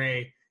for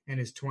Gray and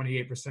his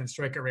 28%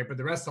 strikeout rate. But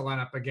the rest of the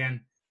lineup, again,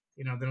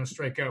 they don't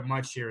strike out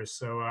much here.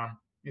 So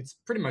it's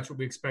pretty much what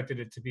we expected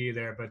it to be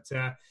there. But,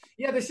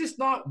 there's just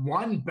not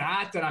one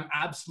bat that I'm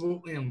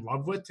absolutely in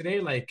love with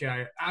today.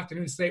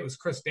 Afternoon slate was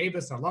Chris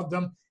Davis. I loved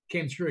him.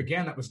 Came through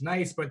again. That was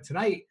nice. But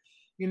tonight,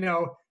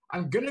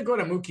 I'm going to go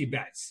to Mookie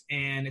Betts.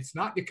 And it's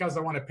not because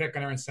I want to pick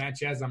on Aaron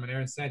Sanchez. I'm an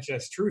Aaron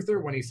Sanchez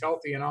truther when he's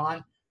healthy and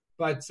on.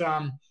 But,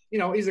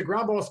 he's a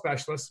ground ball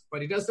specialist,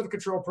 but he does have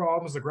control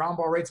problems. The ground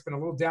ball rate's been a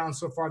little down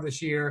so far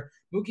this year.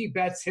 Mookie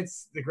Betts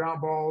hits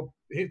ground ball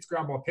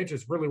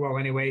pitches really well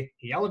anyway.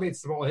 He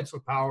elevates the ball, hits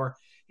with power.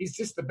 He's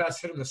just the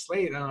best hitter on the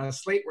slate. And on a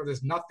slate where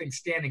there's nothing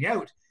standing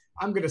out,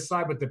 I'm going to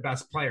side with the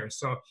best player.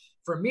 So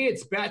for me,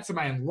 it's Betts. Am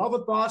I in love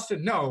with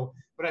Boston? No,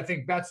 but I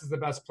think Betts is the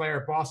best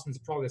player. Boston's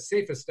probably the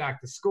safest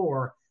stack to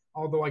score.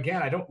 Although,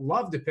 again, I don't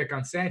love to pick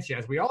on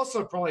Sanchez. We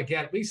also probably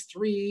get at least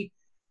 3,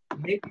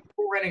 maybe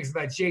 4 innings of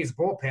that Jays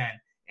bullpen,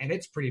 and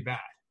it's pretty bad.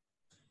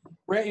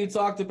 Brant, you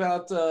talked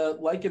about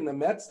liking the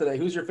Mets today.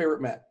 Who's your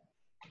favorite Met?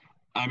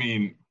 I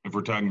mean, if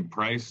we're talking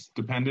price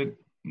dependent,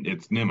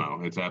 it's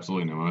Nimmo. It's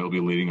absolutely Nimmo. He'll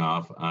be leading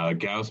off.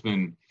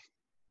 Gausman,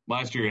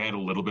 last year had a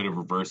little bit of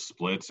reverse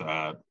splits.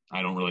 I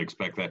don't really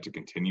expect that to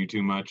continue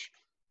too much.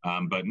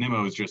 But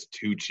Nimmo is just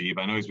too cheap.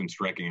 I know he's been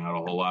striking out a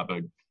whole lot,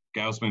 but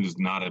Gausman is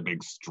not a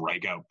big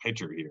strikeout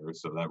pitcher here,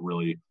 so that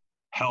really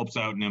helps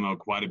out Nimmo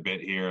quite a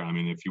bit here. I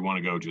mean, if you want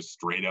to go just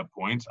straight up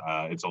points,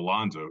 it's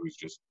Alonso who's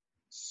just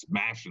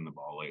smashing the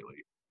ball lately.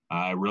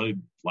 I really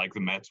like the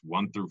Mets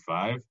 1 through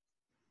 5.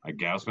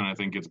 Gausman, I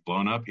think, gets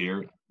blown up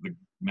here. The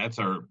Mets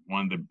are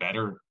one of the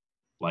better.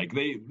 Like,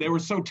 they were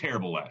so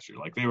terrible last year.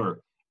 Like, they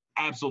were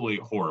absolutely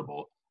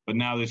horrible. But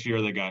now this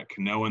year they got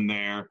Cano in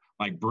there.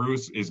 Like,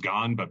 Bruce is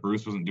gone, but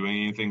Bruce wasn't doing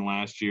anything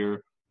last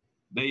year.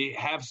 They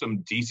have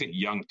some decent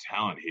young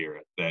talent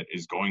here that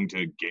is going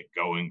to get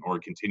going or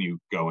continue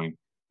going.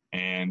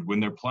 And when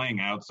they're playing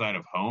outside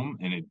of home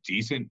in a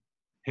decent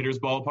hitter's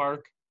ballpark,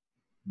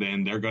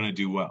 then they're going to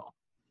do well.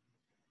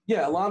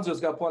 Yeah, Alonso's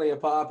got plenty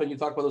of pop, and you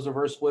talk about those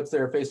reverse splits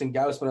there facing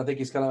Gausman. I think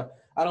he's kind of,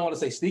 I don't want to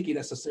say sneaky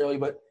necessarily,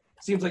 but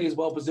seems like he's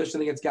well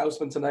positioned against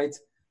Gausman tonight.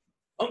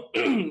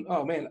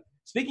 Oh, man.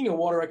 Speaking of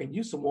water, I can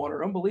use some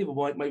water.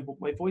 Unbelievable.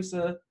 My voice is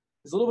a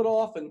little bit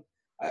off, and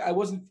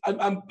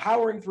I'm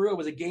powering through. I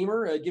was a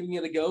gamer, giving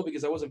it a go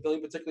because I wasn't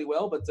feeling particularly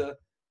well, but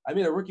I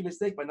made a rookie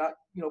mistake by not,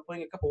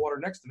 putting a cup of water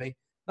next to me.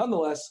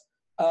 Nonetheless,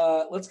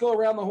 let's go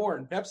around the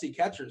horn. Pepsi,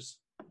 catchers.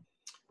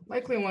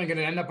 Likely only going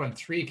to end up on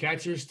 3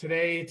 catchers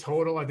today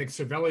total. I think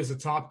Cervelli's the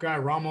top guy.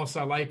 Ramos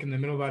I like in the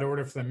middle of that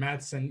order for the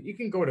Mets. And you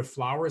can go to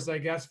Flowers, I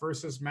guess,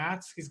 versus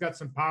Matz. He's got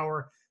some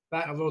power,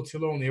 batting a little too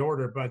low in the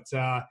order. But,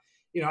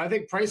 I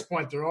think price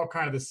point, they're all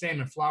kind of the same,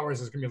 and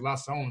Flowers is going to be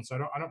less owned.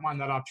 So I don't mind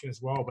that option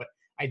as well. But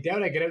I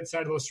doubt I get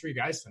outside of those 3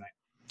 guys tonight.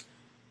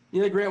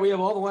 Yeah, Grant, we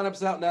have all the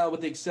lineups out now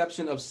with the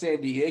exception of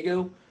San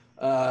Diego.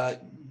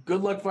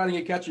 Good luck finding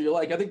a catcher you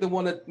like. I think the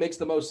one that makes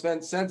the most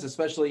sense,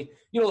 especially,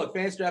 look,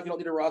 FantasyDraft, you don't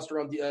need a roster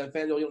on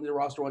FanDuel, you don't need a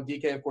roster on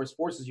DK, of course,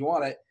 forces you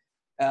on it.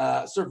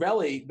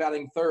 Cervelli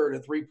batting third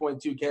at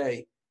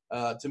 3.2K,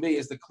 to me,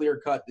 is the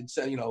clear-cut,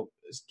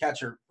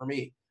 catcher for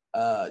me.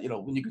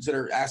 When you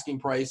consider asking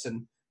price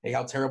and, hey,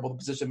 how terrible the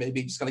position may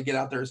be, just going to get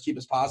out there as cheap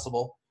as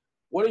possible.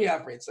 What do you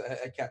have for it,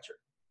 a catcher?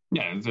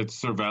 Yeah,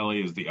 it's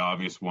Cervelli is the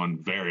obvious one,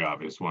 very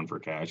obvious one for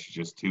cash. He's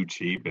just too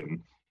cheap,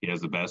 and he has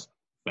the best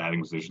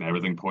batting position.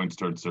 Everything points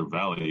towards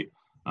Cervelli.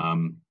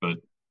 But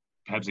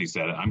Pepsi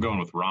said it. I'm going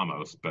with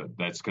Ramos, but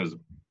that's because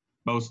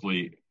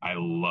mostly I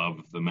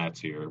love the Mets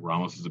here.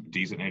 Ramos is a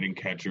decent hitting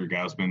catcher.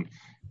 Gausman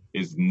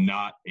is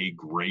not a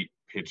great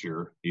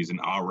pitcher. He's an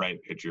all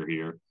right pitcher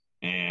here.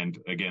 And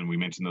again, we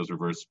mentioned those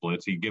reverse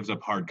splits. He gives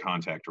up hard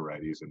contact to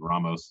righties, and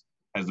Ramos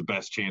has the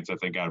best chance, I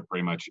think, out of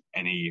pretty much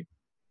any,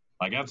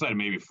 like outside of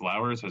maybe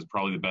Flowers, has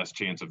probably the best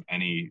chance of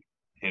any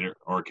hitter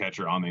or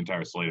catcher on the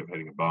entire slate of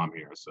hitting a bomb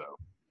here. So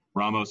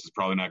Ramos is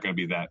probably not going to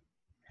be that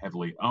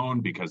heavily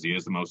owned because he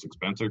is the most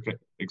expensive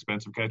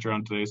catcher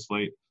on today's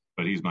slate,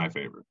 but he's my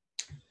favorite.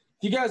 If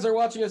you guys are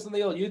watching us on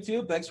the old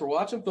YouTube, thanks for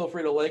watching. Feel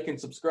free to like and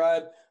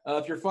subscribe.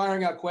 If you're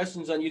firing out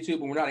questions on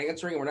YouTube and we're not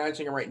answering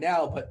them right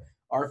now, but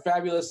our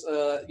fabulous,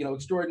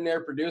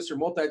 extraordinary producer,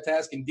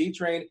 multitasking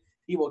D-Train,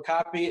 he will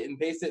copy it and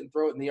paste it and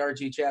throw it in the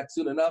RG chat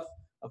soon enough.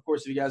 Of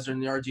course, if you guys are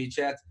in the RG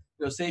chat,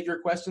 save your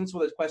questions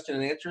for the question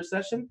and answer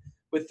session.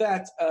 With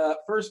that,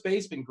 first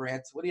baseman,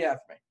 Grant, what do you have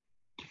for me?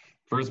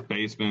 First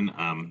baseman,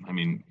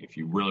 if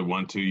you really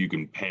want to, you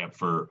can pay up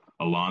for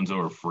Alonso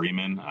or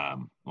Freeman.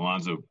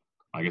 Alonso,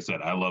 like I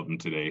said, I love him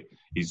today.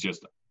 He's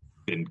just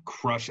been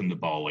crushing the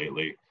ball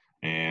lately,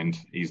 and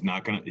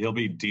he'll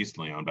be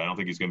decently owned, but I don't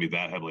think he's going to be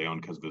that heavily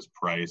owned because of his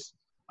price.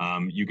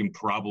 You can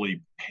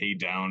probably pay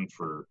down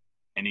for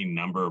any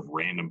number of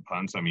random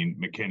punts.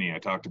 McKinney, I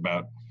talked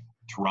about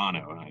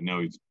Toronto. I know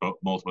he's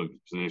multiple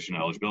position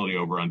eligibility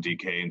over on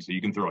DK, and so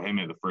you can throw him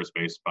at the first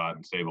base spot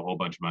and save a whole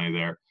bunch of money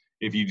there.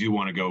 If you do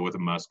want to go with a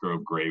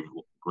Musgrove Gray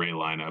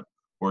lineup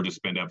or just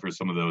spend up for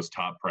some of those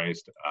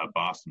top-priced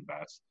Boston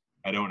bats,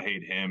 I don't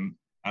hate him.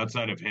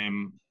 Outside of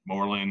him,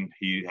 Moreland,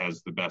 he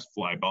has the best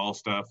fly ball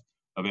stuff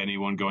of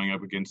anyone going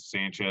up against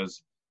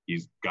Sanchez.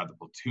 He's got the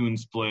platoon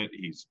split.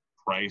 He's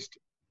priced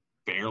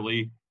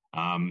fairly.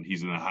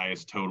 He's in the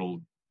highest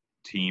total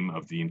team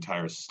of the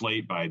entire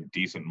slate by a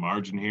decent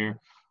margin here.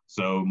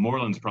 So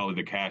Moreland's probably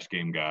the cash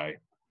game guy,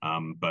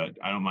 but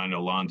I don't mind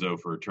Alonso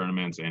for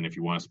tournaments, and if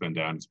you want to spend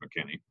down, it's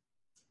McKinney.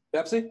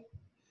 Pepsi?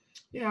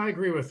 Yeah, I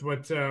agree with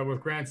what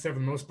Grant said for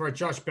the most part.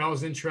 Josh Bell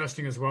is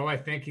interesting as well. I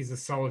think he's a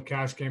solid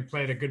cash game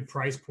play at a good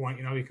price point.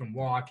 He can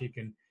walk. He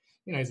can,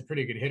 he's a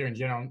pretty good hitter in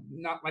general.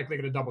 Not likely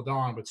going to double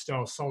down, but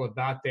still a solid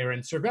bat there.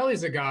 And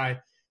Cervelli's a guy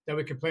that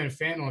we can play in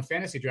FanDuel and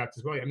fantasy draft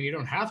as well. I mean, you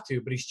don't have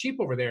to, but he's cheap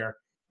over there.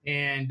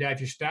 And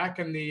if you're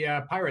stacking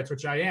the Pirates,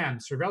 which I am,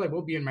 Cervelli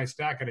will be in my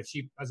stack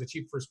as a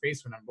cheap first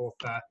baseman on both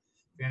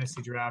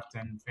fantasy draft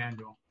and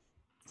FanDuel.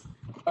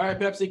 All right,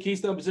 Pepsi,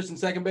 Keystone position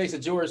second base.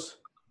 It's yours.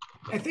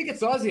 I think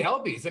it's Ozzie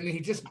Albies. I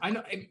mean,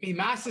 he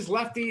masses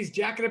lefties,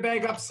 jack of the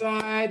bag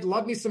upside.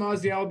 Love me some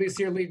Ozzie Albies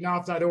here leading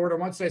off that order.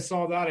 Once I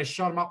saw that, I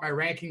shot him up my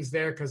rankings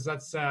there because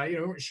that's, we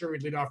weren't sure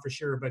we'd lead off for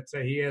sure, but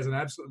he has an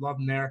absolute love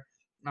him there.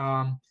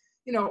 I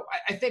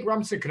think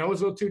Robinson Cano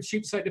is a little too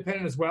cheap site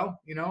dependent as well.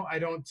 I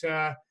don't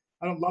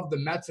love the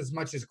Mets as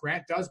much as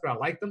Grant does, but I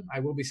like them. I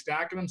will be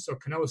stacking them. So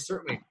Cano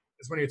certainly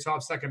is one of your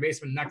top second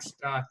basemen next,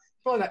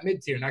 probably that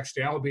mid tier next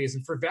to Albies.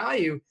 And for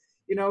value,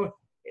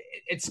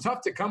 it's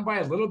tough to come by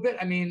a little bit.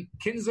 I mean,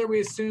 Kinsler, we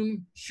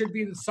assume, should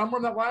be somewhere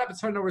in that lineup.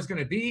 It's hard to know where it's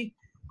going to be.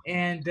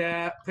 And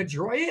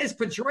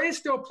Pedroia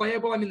still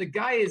playable? I mean, the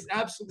guy is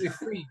absolutely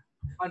free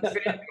on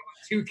FanDuel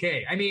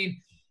 2K. I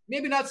mean,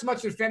 maybe not so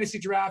much in fantasy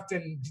draft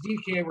and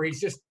DK where he's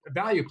just a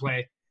value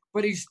play,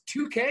 but he's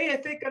 2K, I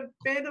think, on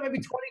FanDuel, maybe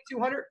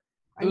 2,200.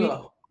 I mean,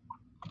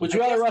 would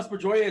you rather Russ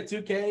Pedroia at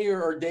 2K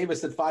or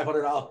Davis at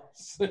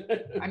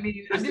 $500? I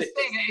mean, I'm just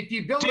saying, if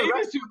you build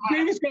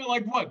Davis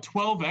got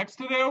 12x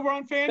today over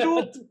on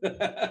FanDuel?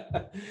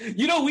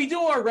 We do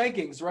our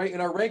rankings, right?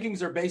 And our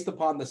rankings are based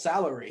upon the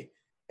salary.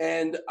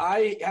 And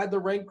I had to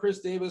rank Chris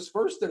Davis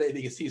first today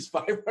because he's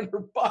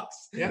 $500.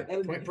 Yeah,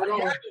 and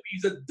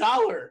he's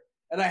 $1,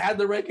 and I had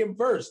to rank him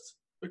first,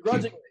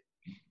 begrudgingly.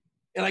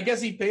 And I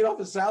guess he paid off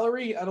his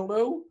salary. I don't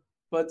know.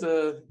 But,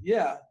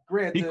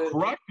 Grant. He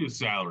crushed his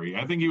salary.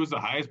 I think he was the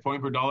highest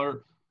point per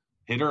dollar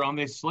hitter on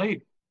this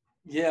slate.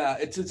 Yeah,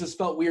 it just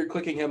felt weird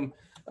clicking him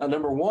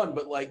number one,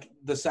 but,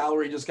 the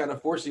salary just kind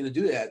of forced you to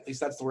do that. At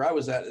least that's where I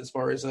was at as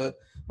far as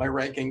my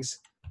rankings.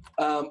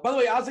 By the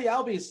way, Ozzie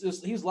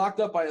Albies, he's locked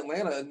up by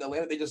Atlanta. In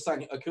Atlanta, they just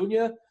signed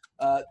Acuna.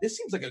 This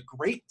seems like a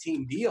great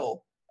team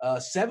deal.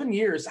 7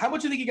 years. How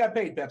much do you think he got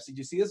paid, Pepsi? Did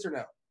you see this or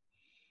no?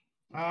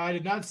 I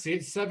did not see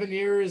it. 7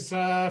 years,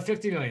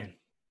 $50 million.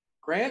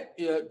 Grant,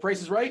 price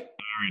is right?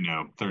 Sorry,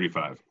 no,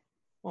 35.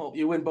 Well,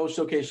 you win both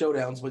showcase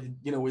showdowns, but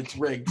it's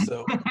rigged.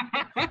 So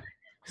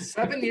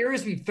 7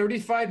 years and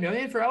 $35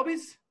 million for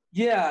Albies?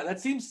 Yeah, that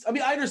seems. I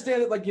mean, I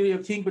understand that you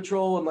have team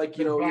patrol and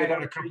you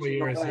have a couple of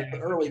years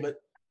early, but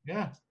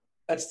yeah,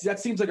 that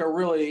seems like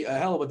a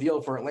hell of a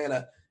deal for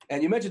Atlanta.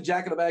 And you mentioned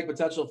jack in the bag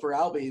potential for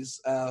Albies.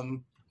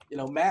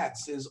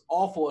 Max is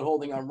awful at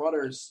holding on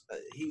runners.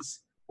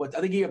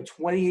 I think he had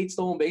 28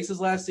 stolen bases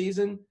last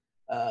season.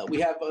 We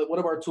have one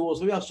of our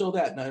tools. Maybe I'll show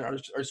that.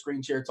 Our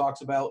screen share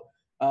talks about.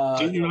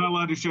 You're not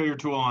allowed to show your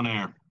tool on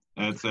air.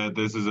 That's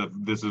this is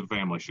a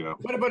family show.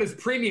 What about his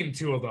premium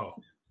tool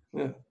though?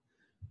 Yeah.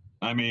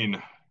 I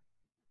mean,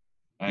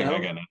 I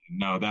got nothing.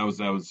 No, that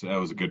was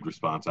a good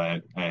response.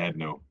 I got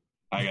nothing.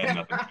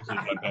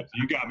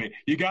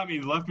 You got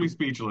me. Left me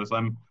speechless.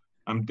 I'm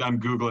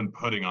Googling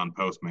pudding on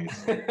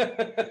Postmates.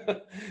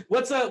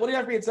 What do you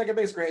have for me at second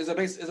base, Grant? Is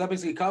that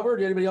basically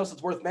covered? Anybody else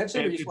that's worth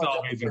mentioning? It's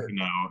all basic to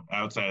know.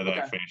 Outside of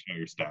that, finish out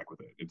your stack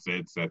with it. It's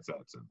that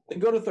simple. Then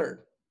go to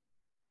third.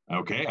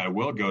 Okay, I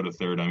will go to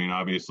third. I mean,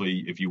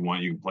 obviously, if you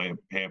want, you can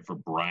pay up for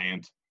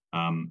Bryant,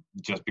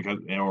 just because,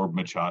 or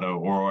Machado,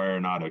 or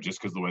Arenado,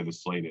 just because the way the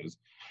slate is.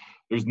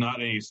 There's not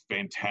any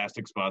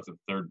fantastic spots at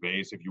third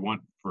base. If you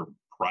want for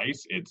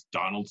price, it's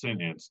Donaldson,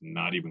 and it's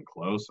not even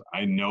close.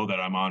 I know that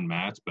I'm on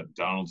Matz, but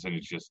Donaldson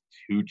is just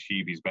too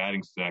cheap. He's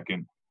batting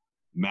second.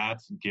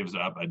 Matz gives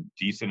up a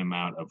decent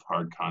amount of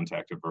hard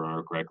contact, if I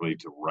remember correctly,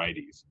 to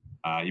righties.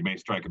 He may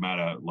strike him out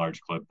a large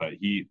clip, but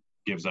he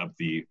gives up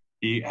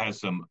he has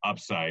some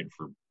upside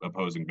for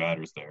opposing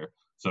batters there.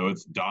 So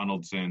it's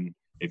Donaldson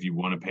if you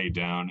want to pay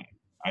down.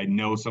 I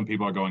know some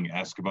people are going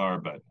Escobar,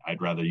 but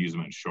I'd rather use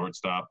him at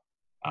shortstop.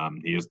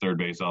 He is third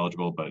base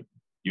eligible, but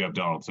you have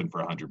Donaldson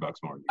for $100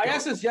 more. I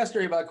asked this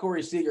yesterday about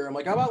Corey Seager. I'm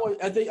like, I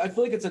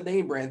feel like it's a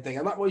name brand thing.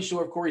 I'm not really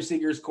sure if Corey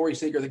Seager,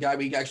 the guy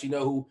we actually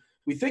know who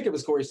we think of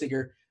as Corey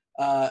Seager.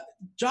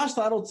 Josh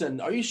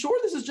Donaldson. Are you sure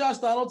this is Josh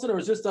Donaldson or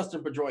is this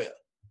Dustin Pedroia?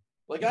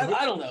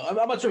 I don't know.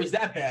 I'm not sure he's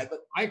that bad. But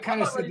I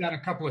kind of said that a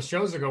couple of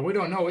shows ago. We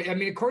don't know. I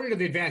mean, according to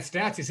the advanced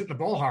stats, he's hitting the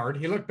ball hard.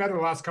 He looked better the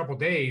last couple of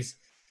days.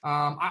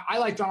 I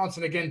like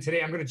Donaldson again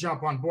today. I'm going to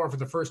jump on board for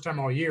the first time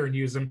all year and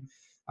use him.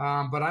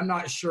 But I'm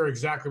not sure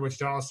exactly which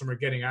Donaldson we're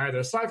getting either.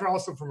 Aside from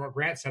also from what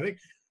Grant said, I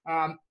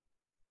think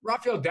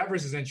Rafael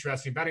Devers is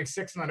interesting. Batting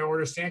sixth in that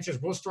order.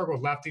 Sanchez will struggle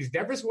with lefties.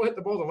 Devers will hit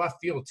the ball to left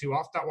field, too,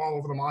 off that wall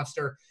over the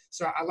monster.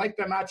 So I like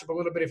that matchup a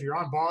little bit. If you're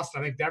on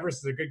Boston, I think Devers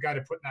is a good guy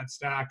to put in that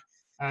stack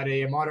at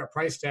a moderate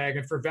price tag.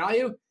 And for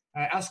value,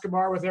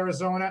 Escobar with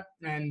Arizona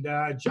and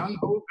Jung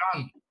Ho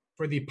Kang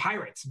for the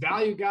Pirates.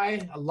 Value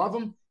guy. I love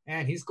him.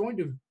 And he's going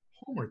to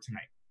homer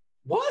tonight.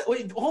 What?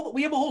 Wait,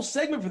 we have a whole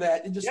segment for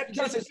that.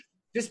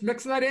 Just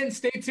mix that in.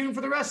 Stay tuned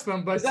for the rest of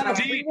them. But is that a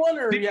free one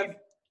or you have?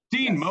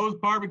 Dean, Yes. Moe's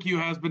Barbecue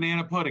has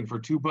banana pudding for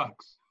 $2.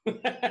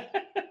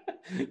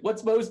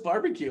 What's Moe's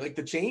Barbecue? Like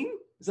the chain?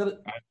 Is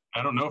that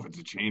I don't know if it's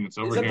a chain. It's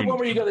over is that here. the one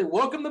where you go,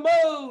 welcome to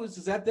Moe's?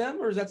 Is that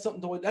them? Or is that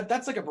something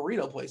that's like a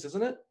burrito place,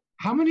 isn't it?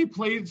 How many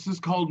places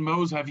called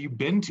Moe's have you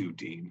been to,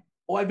 Dean?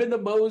 Well, I've been to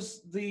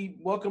Moe's, the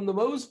Welcome to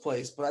Moe's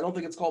place, but I don't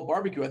think it's called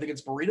barbecue. I think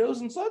it's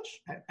burritos and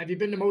such. Have you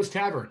been to Moe's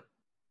Tavern?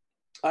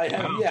 I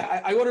have, Oh.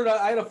 yeah. I ordered.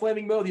 I had a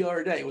Flaming Moe the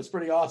other day. It was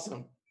pretty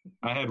awesome.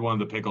 I had one of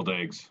the pickled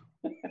eggs.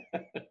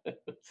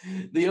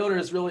 The owner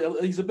is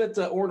he's a bit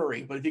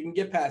ornery, but if you can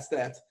get past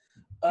that.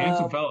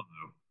 Handsome fellow,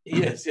 though.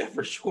 Yes, yeah,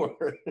 for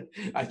sure.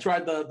 I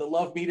tried the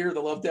love meter,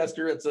 the love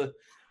tester.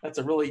 That's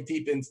a really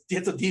deep,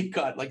 it's a deep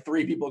cut. Like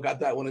 3 people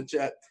got that one in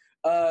chat.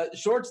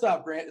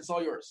 Shortstop, Grant, it's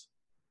all yours.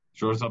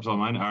 Shortstop's on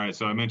mine. All right,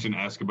 so I mentioned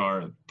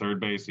Escobar at third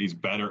base. He's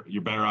better.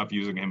 You're better off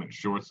using him at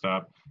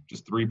shortstop.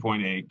 Just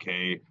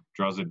 3.8K.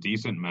 Draws a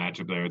decent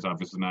matchup there. It's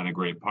obviously not a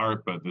great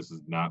park, but this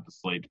is not the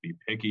slate to be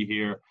picky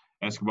here.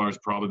 Escobar is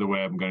probably the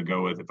way I'm going to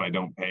go with if I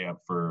don't pay up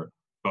for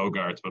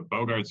Bogarts. But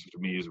Bogarts, to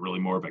me, is really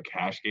more of a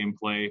cash game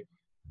play.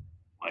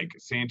 Like,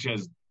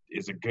 Sanchez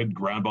is a good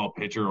ground ball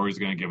pitcher, or he's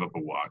going to give up a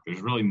walk.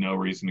 There's really no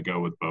reason to go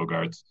with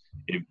Bogarts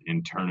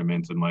in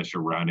tournaments unless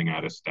you're rounding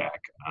out a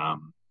stack.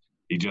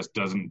 He just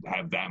doesn't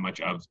have that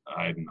much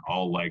upside in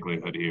all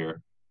likelihood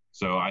here.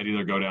 So I'd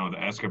either go down with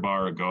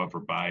Escobar or go up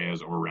for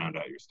Baez or round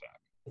out your stack.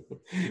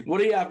 What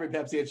do you have for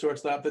Pepsi at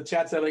shortstop? The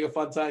chat's having a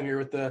fun time here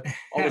with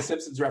all the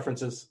Simpsons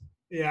references.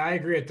 Yeah, I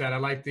agree with that. I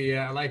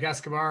like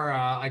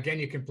Escobar. Again,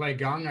 you can play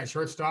Gong at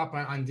shortstop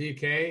on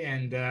DK,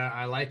 and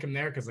I like him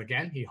there because,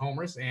 again, he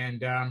homers. And,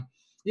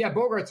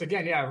 Bogarts,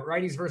 again,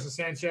 righties versus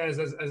Sanchez,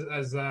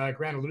 as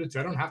Grant alluded to.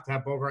 I don't have to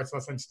have Bogarts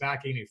unless I'm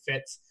stacking. He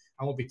fits.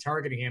 I won't be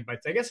targeting him. But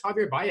I guess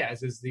Javier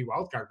Baez is the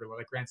wild card,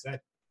 like Grant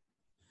said.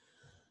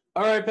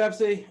 All right,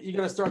 Pepsi, you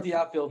got to start the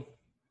outfield.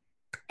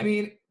 I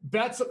mean,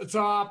 Betts at the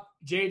top,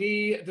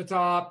 JD at the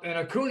top, and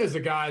Acuna's a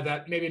guy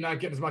that maybe not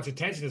getting as much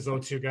attention as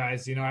those two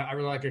guys. You know, I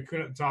really like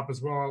Acuna at the top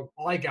as well.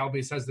 I like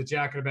Albies has the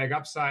jack and a bag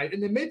upside. In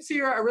the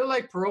mid-tier, I really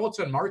like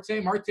Peralta and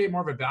Marte. Marte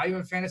more of a value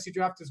in fantasy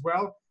draft as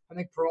well. I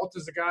think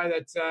Peralta's a guy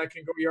that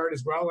can go yard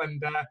as well.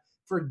 And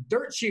for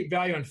dirt cheap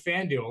value in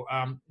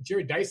FanDuel,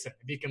 Jerry Dyson,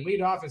 if he can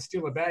lead off and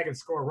steal a bag and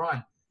score a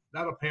run,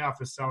 that'll pay off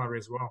his salary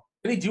as well.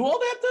 Can he do all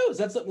that, though?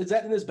 Is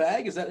that in his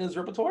bag? Is that in his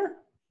repertoire?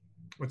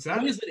 What's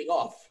that? He's leading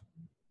off.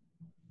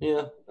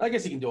 Yeah, I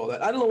guess he can do all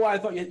that. I don't know why I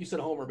thought you said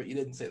homer, but you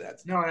didn't say that.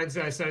 No, I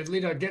said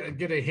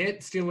get a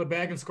hit, steal a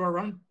bag, and score a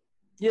run.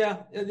 Yeah,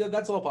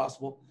 that's all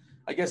possible.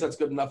 I guess that's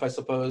good enough, I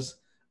suppose.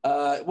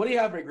 What do you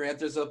have for me, Grant?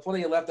 There's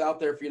plenty left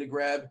out there for you to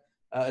grab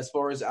as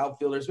far as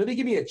outfielders. Maybe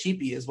give me a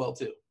cheapie as well,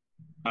 too.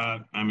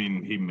 I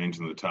mean, he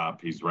mentioned the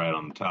top. He's right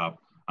on the top.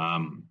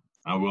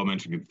 I will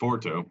mention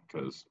Conforto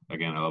because,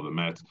 again, I love the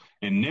Mets.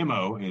 And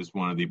Nimmo is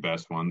one of the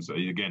best ones.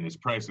 Again, his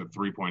price at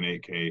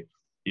 3.8K.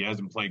 He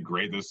hasn't played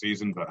great this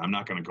season, but I'm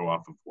not going to go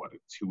off of,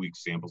 a 2-week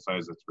sample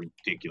size? That's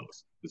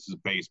ridiculous. This is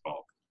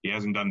baseball. He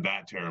hasn't done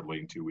that terribly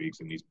in 2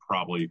 weeks, and he's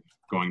probably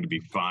going to be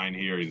fine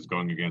here. He's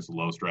going against a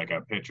low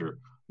strikeout pitcher.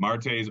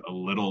 Marte's a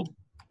little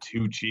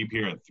too cheap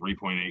here at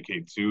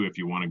 3.8K too if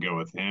you want to go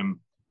with him.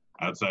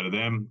 Outside of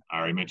them, I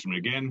already mentioned it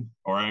again,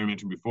 or I already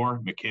mentioned before,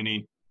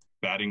 McKinney,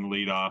 batting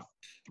leadoff,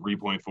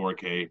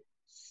 3.4K,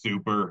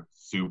 super,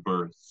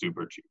 super,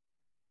 super cheap.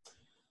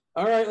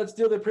 All right, let's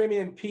do the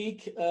premium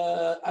peak.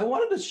 I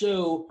wanted to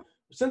show,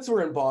 since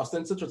we're in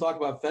Boston, since we're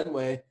talking about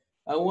Fenway,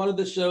 I wanted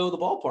to show the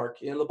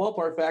ballpark. You know, the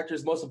ballpark factor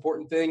is the most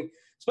important thing,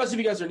 especially if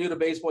you guys are new to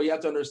baseball. You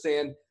have to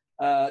understand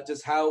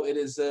just how it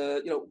is,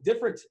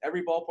 different.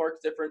 Every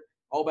ballpark's different.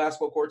 All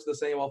basketball courts are the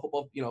same. All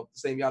football, the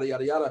same, yada,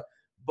 yada, yada.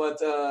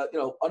 But,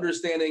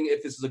 understanding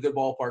if this is a good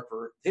ballpark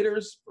for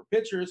hitters, for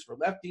pitchers, for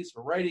lefties,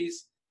 for righties.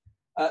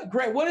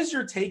 Grant, what is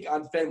your take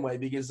on Fenway?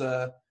 Because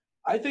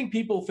I think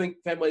people think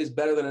Fenway is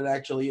better than it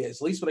actually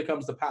is, at least when it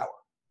comes to power.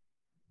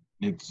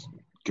 It's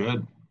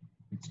good.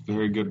 It's a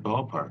very good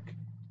ballpark.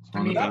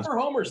 Not for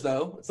homers,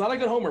 though. It's not a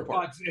good homer park.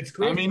 Well, it's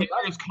great.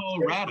 It's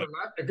Colorado.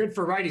 Good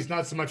for righties,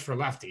 not so much for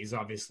lefties,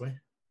 obviously.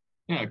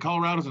 Yeah,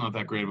 Colorado's not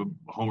that great of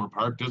a homer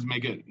park. Doesn't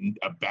make it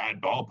a bad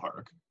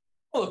ballpark.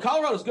 Well,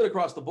 Colorado's good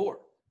across the board.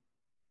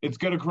 It's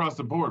good across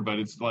the board, but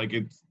it's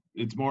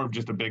more of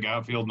just a big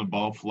outfield and the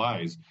ball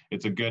flies.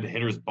 It's a good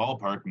hitter's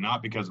ballpark,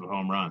 not because of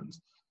home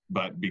runs,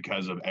 but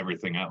because of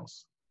everything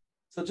else.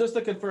 So just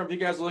to confirm, if you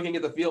guys are looking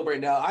at the field right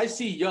now, I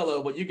see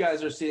yellow, but you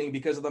guys are seeing,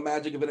 because of the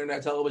magic of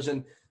internet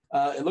television,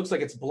 it looks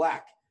like it's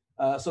black.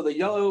 So the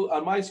yellow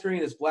on my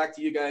screen is black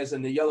to you guys,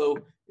 and the yellow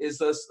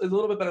is a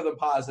little bit better than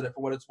positive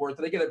for what it's worth.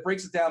 And again, it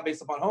breaks it down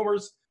based upon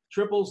homers,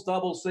 triples,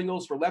 doubles,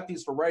 singles for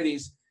lefties, for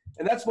righties.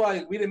 And that's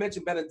why we didn't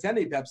mention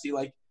Benintendi, Pepsi.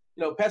 Like,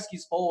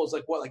 Pesky's pole is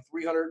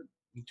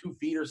 302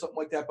 feet or something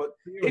like that, but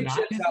it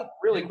chips out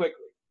really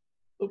quickly.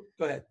 Oh,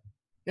 go ahead.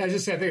 Yeah, I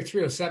just said I think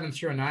 307,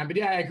 309. But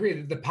yeah, I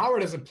agree. The power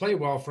doesn't play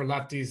well for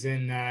lefties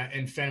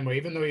in Fenway,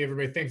 even though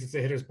everybody thinks it's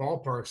a hitter's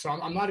ballpark. So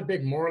I'm not a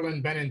big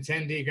Moreland,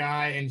 Benintendi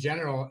guy in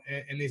general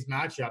in these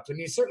matchups. I mean,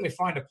 you certainly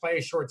find a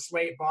play, short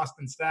slate,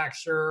 Boston stack,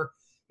 sure.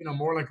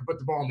 Moreland can put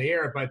the ball in the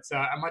air, but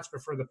I much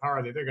prefer the power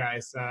of the other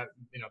guys,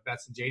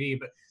 Betts and JD.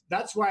 But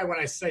that's why when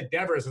I said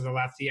Devers as a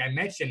lefty, I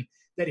mentioned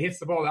that he hits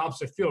the ball the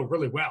opposite field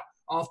really well,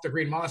 off the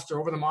green monster,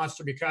 over the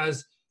monster,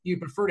 because you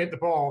prefer to hit the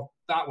ball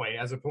that way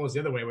as opposed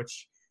to the other way,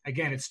 which,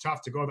 again, it's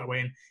tough to go that way.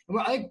 And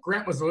what I think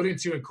Grant was alluding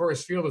to in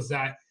Coors Field is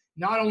that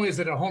not only is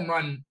it a home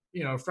run,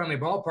 friendly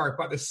ballpark,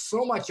 but there's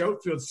so much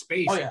outfield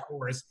space in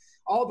Coors.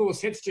 All those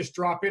hits just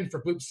drop in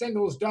for bloop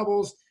singles,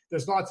 doubles.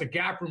 There's lots of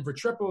gap room for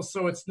triples.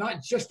 So it's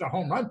not just a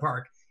home run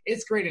park.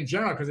 It's great in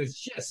general because it's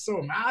just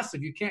so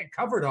massive. You can't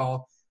cover it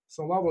all.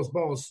 So a lot of those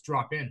balls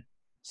drop in.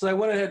 So I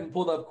went ahead and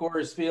pulled up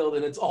Coors Field,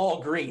 and it's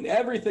all green.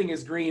 Everything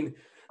is green,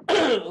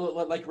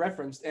 like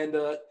referenced. And,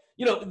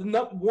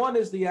 one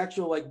is the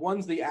actual,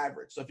 one's the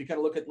average. So if you kind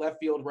of look at left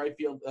field, right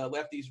field,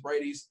 lefties,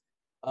 righties,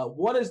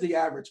 one is the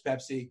average,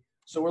 Pepsi.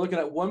 So we're looking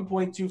at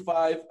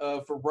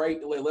 1.25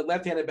 for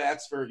left-handed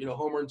bats for,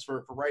 home runs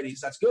for righties.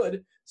 That's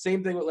good.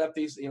 Same thing with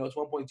lefties, it's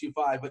 1.25.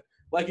 But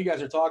like you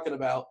guys are talking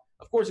about,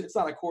 of course, it's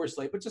not a core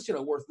slate, but just,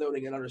 worth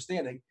noting and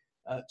understanding.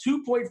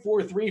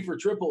 2.43 for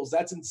triples.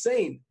 That's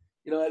insane.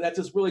 That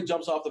just really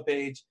jumps off the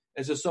page.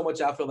 There's just so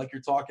much outfield like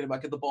you're talking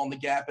about. Get the ball in the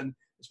gap, and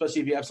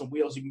especially if you have some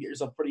wheels, you can get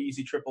yourself a pretty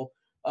easy triple.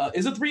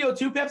 Is it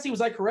 302, Pepsi? Was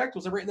I correct?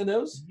 Was I right in the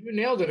nose? You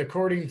nailed it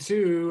according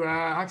to,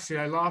 actually,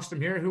 I lost him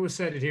here. Who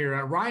said it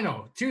here?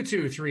 Rhino,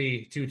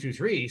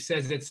 223223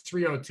 says it's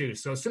 302.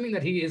 So assuming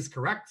that he is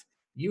correct,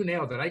 you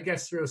nailed it. I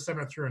guess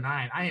 307 or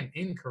 309. I am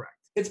incorrect.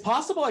 It's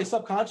possible I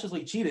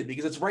subconsciously cheated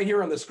because it's right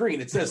here on the screen.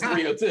 It says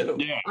 302.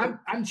 Yeah.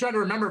 I'm trying to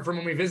remember from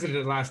when we visited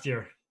it last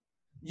year.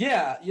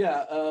 Yeah.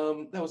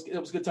 That was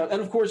a good time. And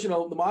of course, the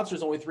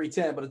monster's only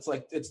 310,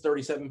 but it's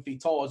 37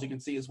 feet tall, as you can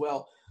see as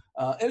well.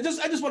 And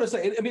I just want to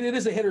say, it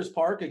is a hitter's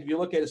park. If you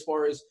look at as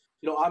far as,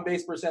 on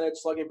base percentage,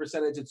 slugging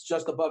percentage, it's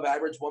just above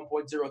average,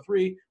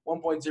 1.03,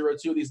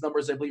 1.02. These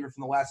numbers, I believe, are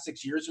from the last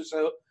 6 years or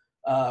so.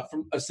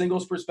 From a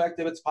singles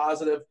perspective, it's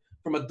positive.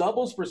 From a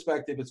doubles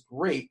perspective, it's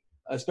great,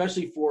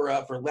 especially for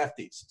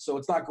lefties. So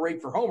it's not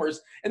great for homers.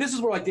 And this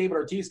is where David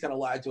Ortiz kind of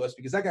lied to us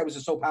because that guy was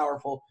just so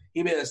powerful.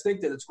 He made us think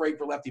that it's great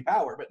for lefty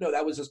power. But no,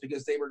 that was just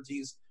because David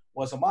Ortiz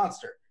was a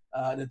monster.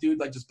 And the dude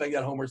just banged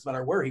out homers no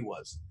matter where he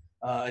was.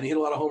 And he hit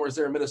a lot of homers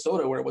there in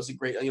Minnesota where it wasn't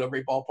great,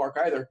 great ballpark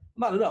either.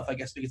 Not enough, I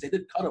guess, because they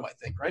did cut him, I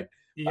think, right?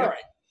 Yep.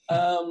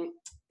 All right.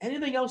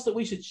 Anything else that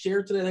we should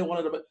share today? They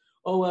wanted to.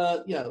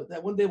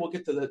 That one day we'll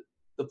get to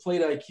the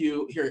plate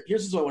IQ.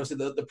 Here's what I want to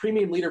say: the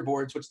premium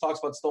leaderboards, which talks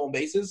about stolen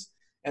bases,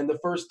 and the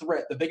first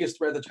threat, the biggest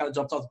threat that kind of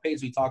jumps off the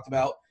page we talked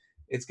about.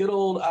 It's good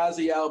old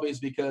Ozzie Albies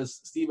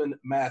because Steven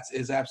Matz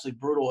is absolutely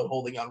brutal at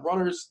holding on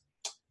runners.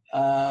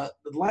 The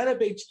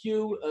lineup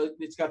HQ,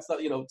 it's got stuff.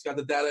 It's got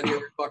the data in here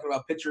talking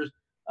about pitchers.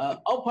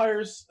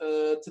 Umpires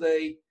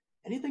today,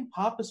 anything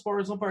pop as far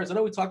as umpires? I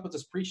know we talked about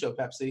this pre-show,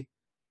 Pepsi.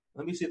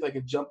 Let me see if I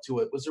can jump to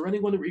it. Was there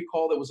anyone to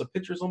recall that was a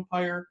pitcher's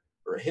umpire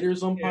or a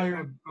hitter's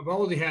umpire? Yeah,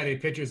 Evaldi had a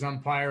pitcher's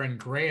umpire, and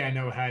Gray, I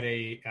know, had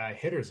a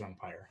hitter's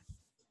umpire.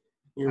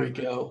 Here we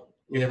go.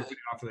 Yeah,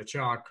 off of the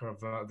chalk of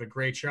the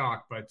gray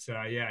chalk, but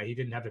he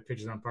didn't have a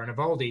pitcher's umpire. And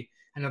Evaldi,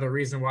 another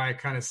reason why I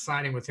kind of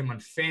signing with him on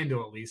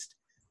FanDuel at least,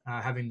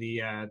 having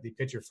the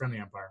pitcher-friendly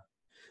umpire.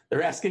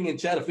 They're asking in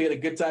chat if we had a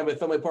good time at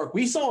Fenway Park.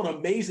 We saw an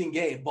amazing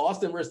game.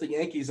 Boston versus the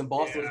Yankees, and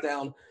Boston was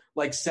down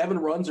 7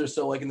 runs or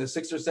so, in the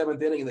 6th or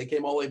 7th inning, and they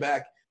came all the way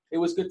back. It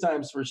was good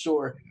times for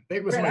sure. I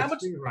think it was only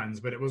 3 runs,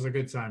 but it was a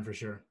good time for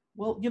sure.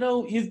 Well,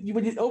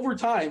 over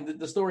time,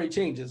 the story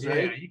changes,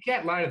 right? Yeah, you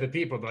can't lie to the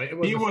people,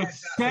 though. He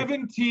was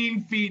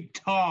 17 feet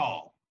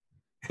tall.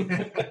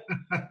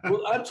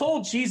 Well, I'm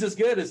told Cheese is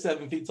good at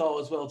 7 feet tall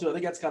as well, too. I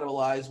think that's kind of a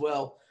lie as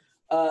well.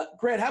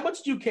 Grant, how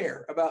much do you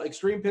care about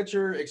extreme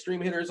pitcher, extreme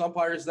hitters,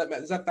 umpires?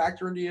 Does that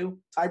factor into you?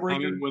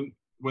 Tiebreaker?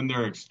 When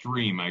they're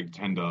extreme, I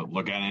tend to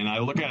look at it, and I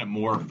look at it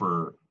more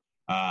for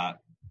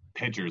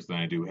pitchers than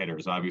I do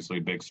hitters. Obviously,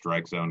 big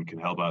strike zone can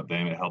help out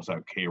them. It helps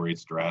out K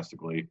rates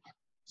drastically.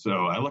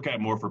 So I look at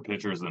it more for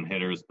pitchers than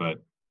hitters,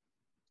 but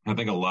I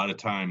think a lot of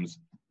times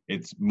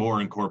it's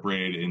more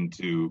incorporated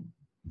into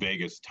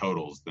Vegas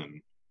totals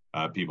than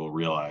people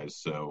realize.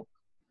 So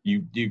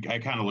I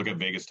kind of look at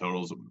Vegas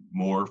totals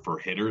more for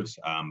hitters,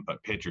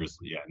 but pitchers,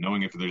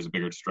 knowing if there's a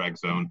bigger strike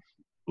zone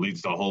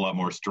leads to a whole lot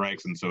more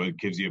strikes, and so it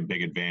gives you a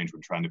big advantage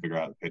when trying to figure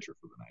out the pitcher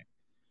for the night.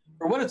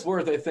 For what it's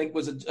worth, I think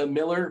was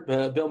Miller.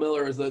 Bill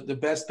Miller is the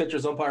best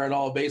pitcher's umpire in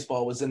all of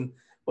baseball.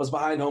 Was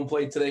behind home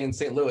plate today in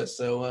St. Louis.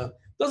 So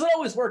doesn't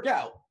always work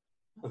out.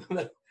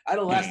 I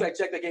know last I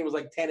checked, that game was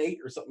 10-8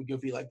 or something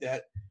goofy like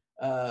that.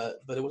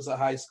 But it was a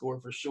high score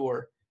for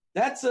sure.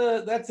 That's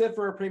it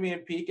for our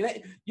premium peak.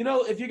 And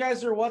if you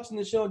guys are watching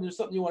the show and there's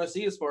something you want to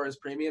see as far as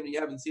premium and you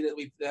haven't seen it,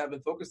 we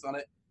haven't focused on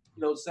it,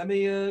 send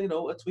me a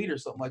tweet or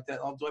something like that.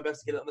 I'll do my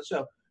best to get it on the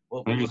show.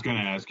 Well, I'm just going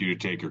to ask you to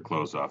take your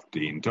clothes off,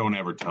 Dean. Don't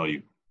ever tell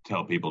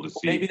people to see.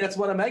 Maybe that's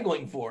what I'm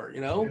angling for, I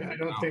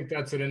don't think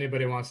that's what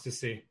anybody wants to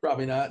see.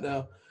 Probably not,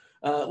 no.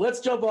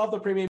 Let's jump off the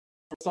premium.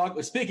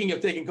 Speaking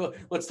of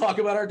let's talk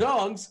about our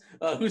dogs.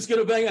 Who's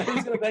gonna bang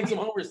some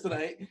homers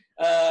tonight?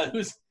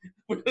 Let's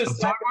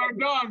talk about our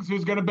dogs.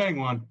 Who's gonna bang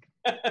one?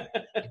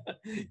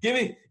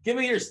 Give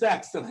me your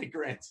stacks tonight,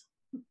 Grant.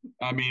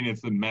 I mean,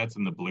 it's the Mets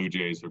and the Blue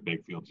Jays are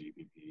big field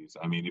GPPs.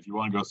 I mean, if you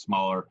want to go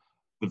smaller,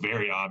 the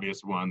very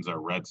obvious ones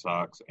are Red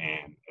Sox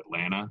and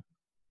Atlanta,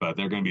 but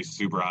they're going to be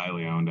super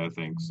highly owned, I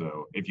think.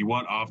 So if you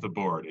want off the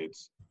board,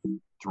 it's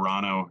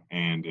Toronto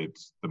and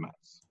it's the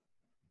Mets.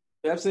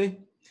 FC?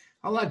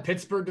 I'll add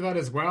Pittsburgh to that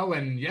as well.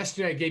 And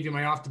yesterday I gave you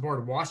my off the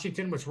board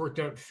Washington, which worked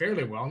out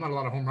fairly well. Not a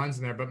lot of home runs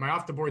in there, but my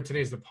off the board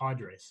today is the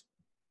Padres.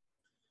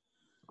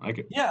 I like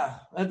it. Yeah,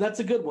 that's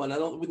a good one.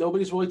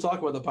 Nobody's really talking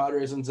about the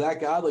Padres, and Zach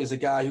Godley is a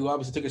guy who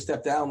obviously took a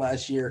step down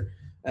last year,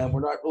 and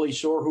we're not really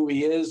sure who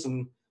he is.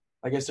 And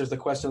I guess there's the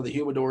question of the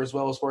humidor as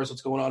well as far as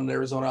what's going on in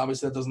Arizona.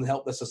 Obviously, that doesn't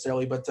help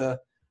necessarily, but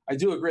I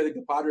do agree that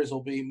the Padres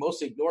will be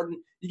mostly ignored. And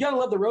you got to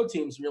love the road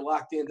teams when you're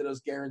locked into those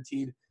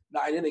guaranteed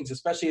 9 innings,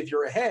 especially if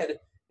you're ahead.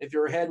 If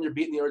you're ahead and you're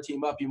beating the other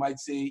team up, you might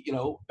see,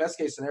 best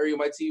case scenario, you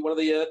might see one of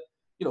the,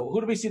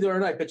 who did we see the other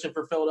night pitching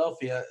for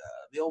Philadelphia?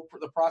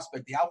 The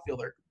prospect, the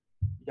outfielder.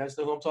 You guys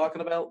know who I'm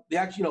talking about? The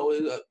actual,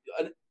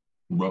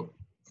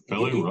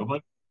 Philly,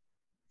 Robles?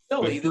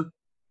 Philly.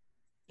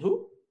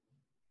 Who?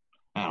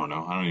 I don't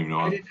know. I don't even know.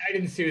 I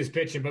didn't see his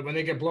pitching, but when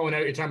they get blown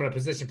out, you're talking about a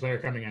position player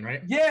coming in,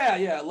 right?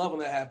 Yeah. I love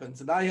when that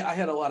happens. And I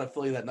had a lot of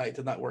Philly that night.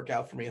 Did not work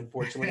out for me,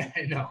 unfortunately.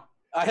 I know.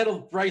 I had a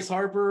Bryce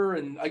Harper,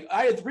 and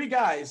I had 3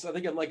 guys. I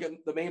think I'm like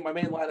my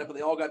main lineup, and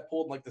they all got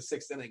pulled in like the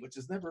 6th inning, which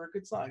is never a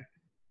good sign.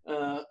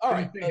 All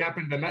right. It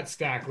happened to the Mets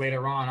stack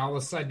later on. All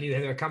of a sudden,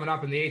 they're coming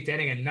up in the 8th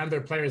inning, and none of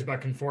their players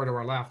but Conforto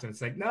are left. And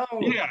it's like, no.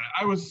 Yeah,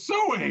 I was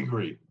so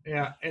angry.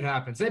 Yeah, it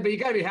happens. Hey, but you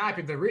got to be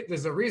happy.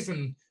 There's a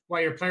reason why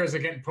your players are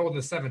getting pulled in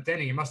the 7th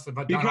inning. You must have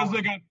done because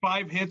they got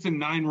 5 hits and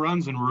 9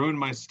 runs and ruined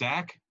my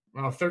stack.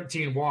 Well,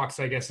 13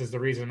 walks, I guess, is the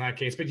reason in that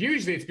case. But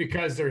usually it's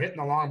because they're hitting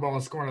the long ball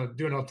and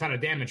doing a ton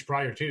of damage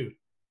prior to.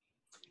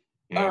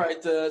 Yeah. All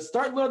right,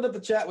 start loading up the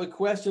chat with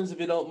questions if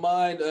you don't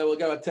mind. We've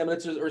got about 10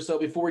 minutes or so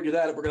before we do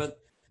that. We're going to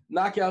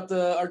knock out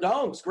our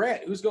dongs.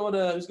 Grant, who's going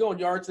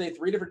yard today?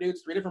 3 different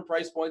dudes, 3 different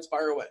price points.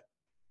 Fire away.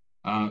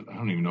 I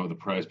don't even know what the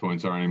price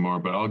points are anymore,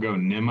 but I'll go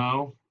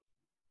Nimmo,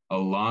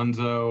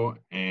 Alonso,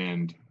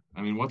 and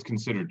what's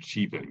considered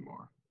cheap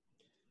anymore?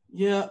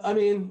 Yeah,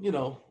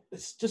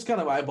 it's just kind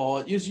of eyeball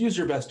it. Use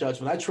your best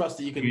judgment. I trust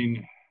that you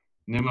can.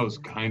 Nimmo's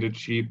kind of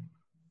cheap,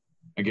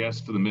 I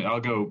guess. I'll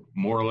go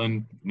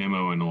Moreland,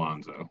 Nimmo, and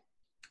Alonso.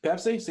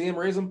 Pepsi, see him,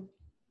 raise him.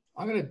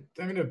 I'm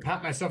gonna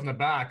pat myself in the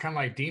back, kind of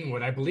like Dean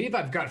would. I believe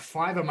I've got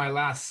 5 of my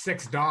last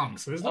 6 dongs,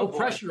 so there's no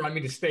pressure on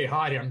me to stay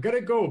hot here. I'm gonna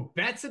go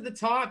bets at the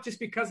top just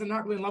because I'm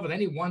not really in love with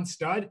any one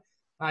stud.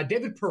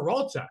 David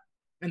Peralta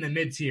in the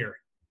mid tier,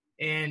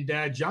 and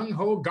Jung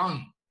Ho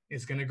Gung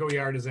is gonna go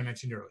yard as I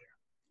mentioned earlier.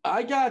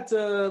 I got.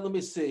 Let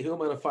me see. Who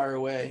am I gonna fire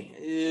away?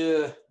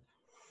 Yeah.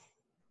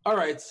 All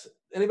right.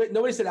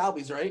 Nobody said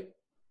Albies, right?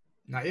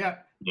 Not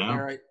yet. Yeah.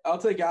 All right. I'll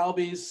take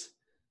Albies.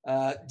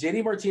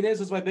 JD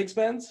Martinez is my big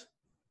spends.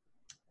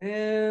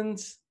 And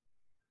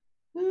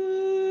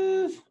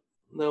no,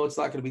 it's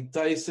not going to be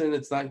Dyson.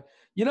 It's not.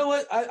 You know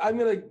what? I'm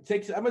going to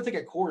take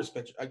a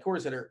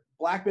Coors hitter.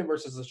 Blackman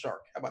versus the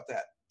Shark. How about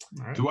that?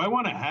 Right. Do I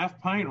want a half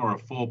pint or a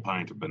full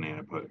pint of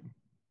banana pudding?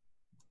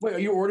 Wait, are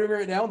you ordering it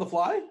right now on the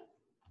fly?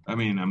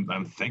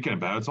 I'm thinking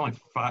about it. It's only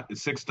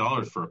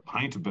 $6 for a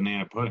pint of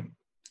banana pudding.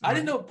 I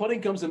didn't know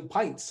pudding comes in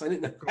pints. I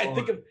didn't know. I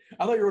thought you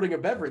were ordering a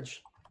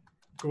beverage.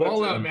 Go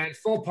all out, man.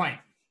 Full pint.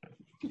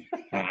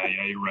 Yeah,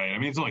 you're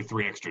right. It's only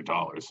 $3 extra.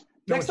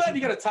 Next time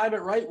you got to time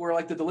it right, where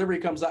like the delivery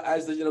comes out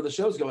as the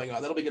show's going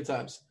on. That'll be good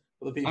times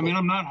for the people.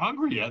 I'm not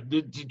hungry yet.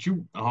 Did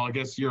you? Oh, I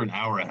guess you're an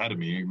hour ahead of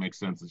me. It makes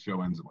sense. The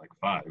show ends at like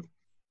 5.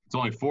 It's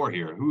only 4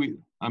 here.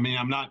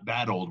 I'm not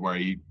that old where I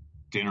eat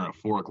dinner at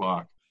 4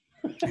 o'clock.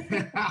 You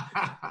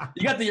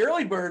got the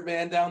early bird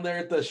man down there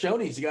at the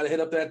Shoney's. You got to hit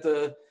up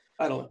that.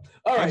 I don't know.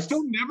 All right. I've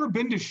still never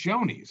been to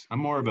Shoney's. I'm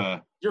more of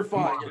a. You're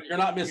fine. You're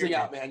not missing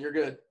out, man. You're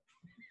good.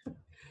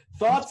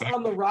 Thoughts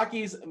on the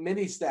Rockies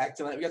mini stack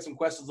tonight? We got some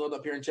questions loaded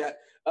up here in chat.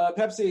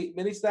 Pepsi,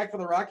 mini stack for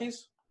the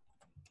Rockies?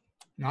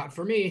 Not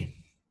for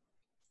me.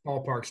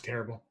 Ballpark's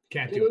terrible.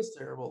 Can't do it. It is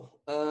terrible.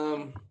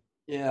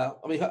 Yeah.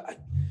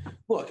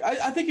 Look,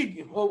 I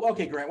think.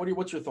 Okay, Grant.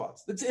 What's your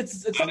thoughts?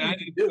 It's something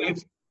you can do.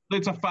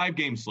 It's a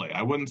 5-game slate.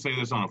 I wouldn't say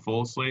this on a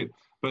full slate,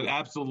 but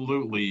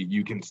absolutely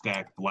you can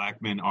stack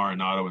Blackman,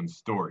 Arenado, and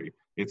Story.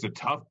 It's a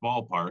tough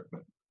ballpark,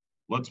 but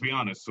let's be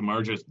honest,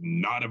 Samardzija's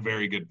not a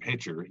very good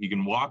pitcher. He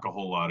can walk a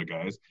whole lot of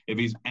guys. If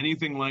he's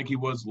anything like he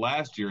was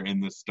last year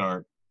in this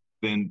start,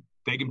 then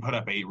they can put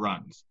up 8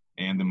 runs.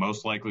 And the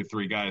most likely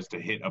 3 guys to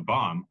hit a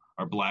bomb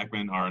are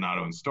Blackman,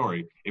 Arenado, and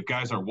Story. If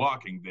guys are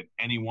walking, then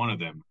any one of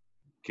them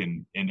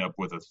can end up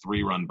with a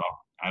 3-run bomb.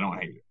 I don't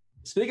hate it.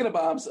 Speaking of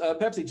bombs,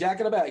 Pepsi,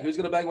 jack in a bag. Who's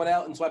going to bang one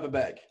out and swipe a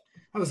bag?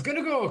 I was going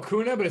to go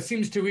Acuna, but it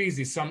seems too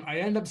easy. So I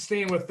end up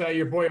staying with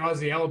your boy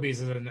Ozzy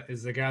Albies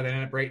is the guy that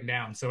ended up breaking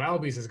down. So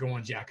Albies is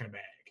going jack in a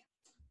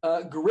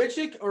bag.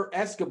 Grichuk or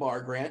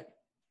Escobar, Grant?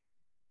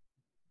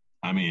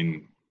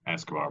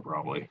 Escobar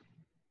probably.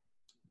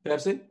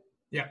 Pepsi?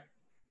 Yeah.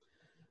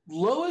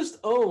 Lowest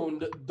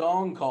owned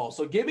dong call.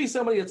 So give me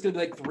somebody that's going to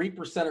be like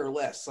 3% or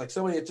less. Like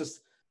somebody that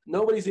just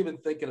nobody's even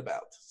thinking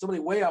about. Somebody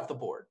way off the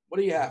board. What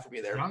do you have for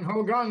me there? Jung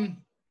Ho Gung.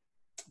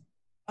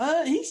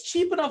 He's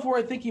cheap enough where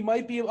I think he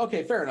might be.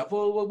 Okay, fair enough.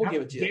 We'll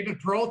give it to you. David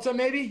Peralta,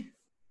 maybe?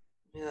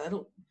 Yeah, I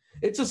don't.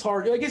 It's just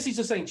hard. I guess he's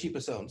just saying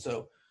cheapest owned.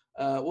 So,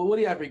 what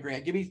do you have for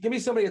Grant? Give me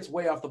somebody that's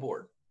way off the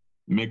board.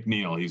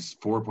 McNeil, he's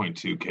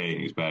 4.2K,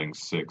 and he's batting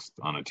 6th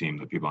on a team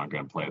that people aren't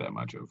going to play that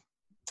much of.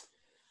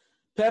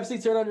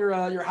 Pepsi, turn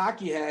on your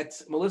hockey hat.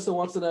 Melissa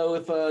wants to know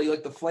if you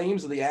like the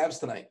Flames or the Avs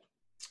tonight.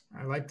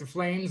 I like the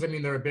Flames. I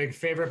mean, they're a big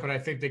favorite, but I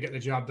think they get the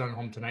job done at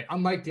home tonight.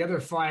 Unlike the other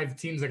 5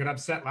 teams that got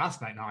upset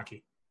last night in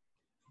hockey.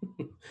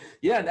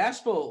 Yeah,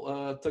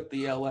 Nashville took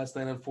the L last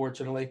night,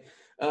 unfortunately.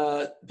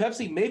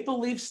 Pepsi, Maple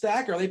Leaf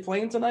stack, are they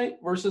playing tonight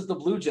versus the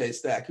Blue Jays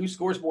stack? Who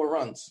scores more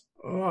runs?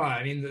 Oh,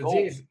 I mean,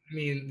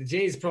 the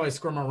Jays probably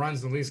score more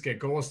runs than the Leafs get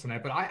goals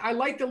tonight. But I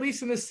like the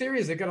Leafs in this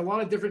series. They got a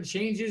lot of different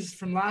changes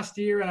from last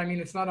year. And I mean,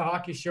 it's not a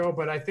hockey show,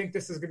 but I think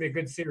this is going to be a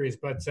good series.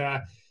 But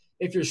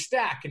if you're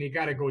stacking, you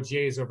got to go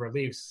Jays over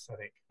Leafs, I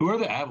think. Who are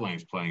the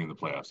Avalanche playing in the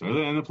playoffs? Are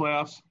they in the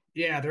playoffs?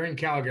 Yeah, they're in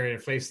Calgary to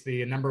face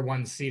the number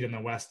 1 seed in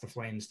the West, the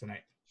Flames,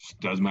 tonight.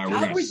 Doesn't matter.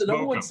 Calgary's the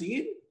number 1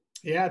 seed?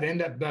 Yeah, they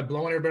end up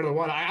blowing everybody to the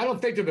water. I don't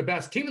think they're the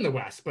best team in the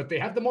West, but they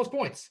have the most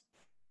points.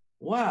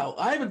 Wow.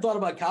 I haven't thought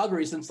about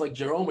Calgary since like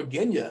Jerome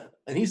McGinnis,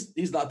 and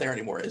he's not there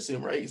anymore, I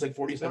assume, right? He's like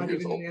 47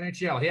 years old. In the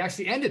NHL. He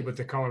actually ended with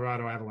the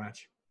Colorado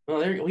Avalanche. Oh,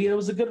 there you go. Yeah, it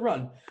was a good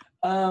run.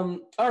 All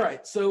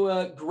right.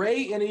 So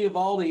Gray and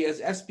Eovaldi as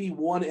SB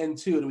 1 and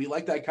 2. Do we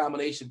like that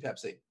combination,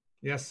 Pepsi?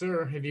 Yes,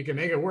 sir. If you can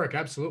make it work,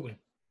 absolutely.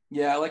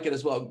 Yeah, I like it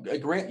as well.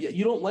 Grant,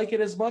 you don't like it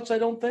as much, I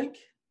don't think?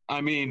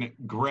 I mean,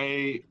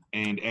 Gray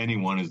and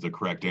anyone is the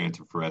correct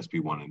answer for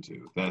SB 1 and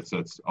 2. That's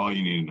all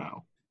you need to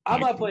know. I'm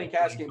not playing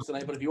cash games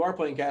tonight, but if you are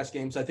playing cash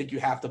games, I think you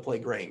have to play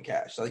Gray in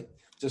cash. Like,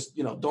 just,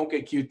 don't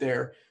get cute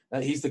there.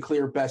 He's the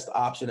clear best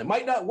option. It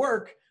might not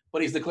work,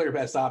 but he's the clear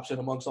best option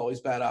amongst all these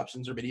bad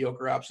options or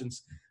mediocre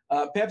options.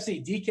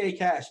 Pepsi, DK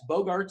Cash,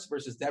 Bogarts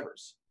versus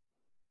Devers.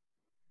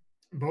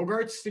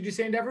 Bogarts, did you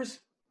say in Devers?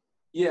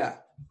 Yeah.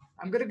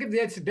 I'm going to give the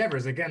edge to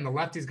Devers. Again, the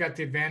lefty's got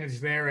the advantage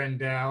there,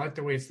 and I like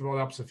the way it's the ball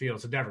up the field.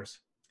 So Devers.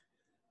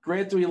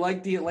 Grant, do we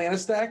like the Atlanta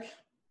stack?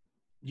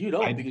 You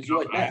don't because you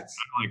like Mats.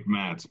 I like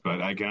Mats,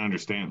 but I can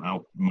understand. I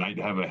might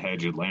have a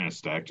hedge Atlanta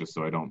stack just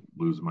so I don't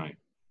lose my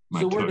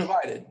So we're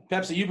divided.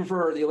 Pepsi, you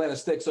prefer the Atlanta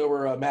sticks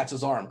over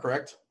Mats' arm,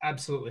 correct?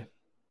 Absolutely.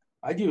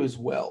 I do as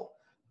well.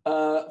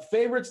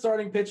 Favorite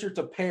starting pitcher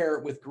to pair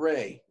with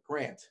Gray,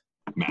 Grant?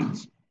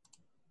 Mats.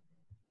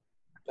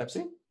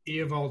 Pepsi?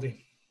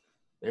 Eovaldi.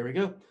 There we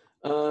go.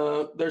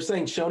 They're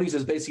saying Shoney's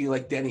is basically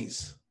like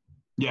Denny's.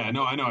 Yeah, I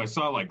know. I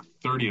saw like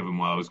 30 of them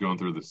while I was going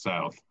through the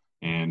South.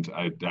 And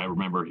I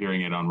remember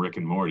hearing it on Rick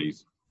and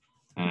Morty's,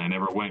 and I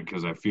never went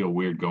because I feel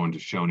weird going to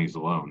Shoney's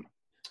alone.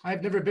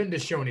 I've never been to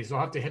Shoney's.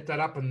 I'll have to hit that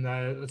up, and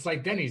it's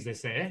like Denny's, they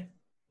say. Eh?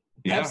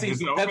 Yeah,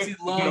 Pepsi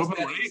loves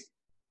Denny's.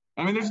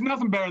 I mean, there's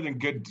nothing better than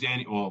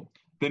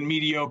than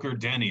mediocre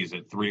Denny's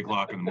at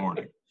 3:00 in the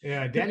morning.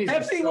 Yeah, Denny's.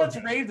 Pepsi once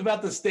raved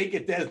about the steak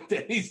at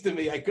Denny's to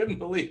me. I couldn't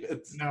believe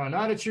it. No,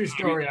 not a true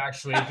story,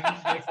 actually.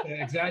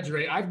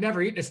 Exaggerate. I've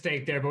never eaten a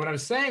steak there, but what I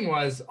was saying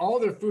was all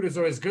their food is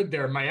always good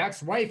there. My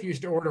ex-wife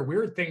used to order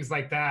weird things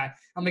like that.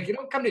 I'm like, you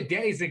don't come to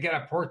Denny's and get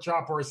a pork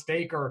chop or a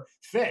steak or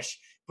fish,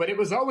 but it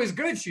was always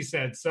good, she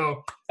said.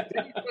 So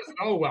Denny's wasn't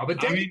all well. But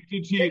Denny's,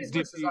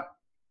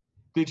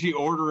 did she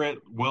order it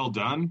well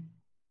done?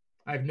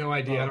 I have no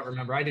idea. I don't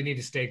remember. I didn't eat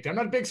a steak there. I'm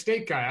not a big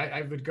steak guy.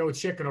 I would go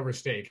chicken over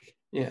steak.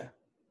 Yeah.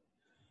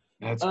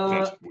 That's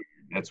weird.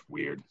 That's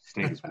weird.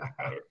 Steak is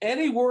better.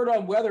 Any word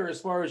on weather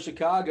as far as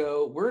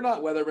Chicago? We're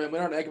not weathermen. We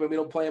aren't Ekman. We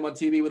don't play him on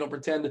TV. We don't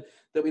pretend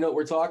that we know what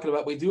we're talking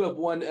about. We do have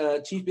one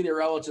chief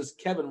meteorologist,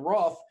 Kevin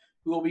Roth,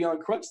 who will be on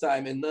Crunch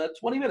Time in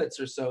 20 minutes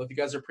or so. If you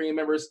guys are premium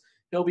members,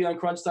 he'll be on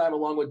Crunch Time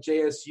along with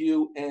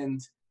JSU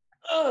and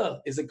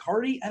is it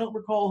Cardi? I don't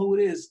recall who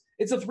it is.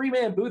 It's a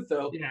 3-man booth,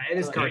 though. Yeah, it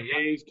is Cardi.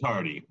 It is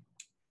Cardi.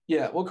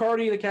 Yeah, well,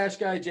 Cardi, the cash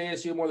guy,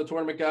 JSU, more the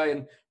tournament guy,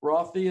 and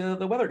Roth,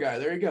 the weather guy.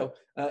 There you go.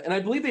 And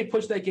I believe they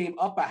pushed that game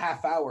up a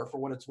half hour for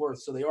what it's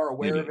worth, so they are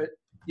aware of it.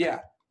 Yeah,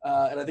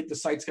 and I think the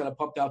site's kind of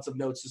pumped out some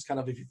notes, just kind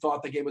of if you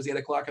thought the game was 8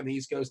 o'clock on the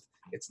East Coast,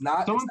 it's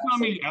not. Someone tell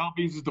me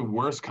Albies is the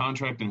worst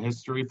contract in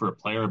history for a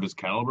player of his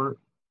caliber.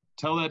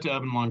 Tell that to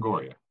Evan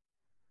Longoria.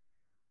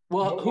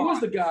 Well, who was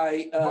the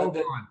guy?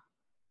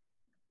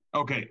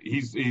 Okay,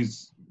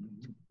 he's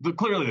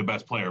clearly the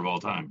best player of all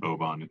time,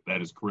 Boban.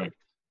 That is correct.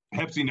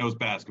 Pepsi knows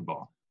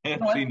basketball. I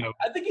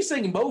think he's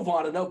saying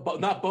Bovan and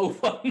not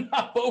Bovan,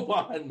 not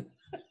Boban.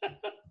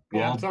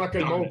 Yeah, I'm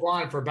talking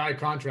Boban for bad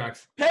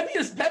contracts.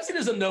 Pepsi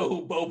doesn't know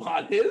who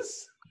Boban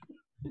is.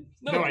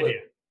 No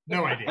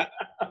idea.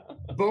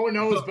 Bo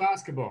knows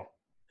basketball.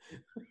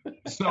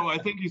 So I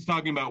think he's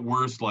talking about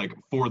worst, like,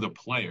 for the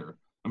player.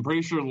 I'm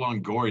pretty sure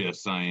Longoria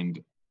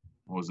signed,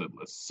 what was it,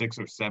 a 6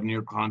 or 7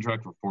 year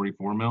contract for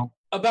 $44 million?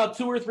 About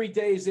 2 or 3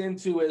 days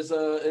into his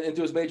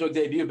major league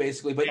debut,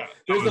 basically. But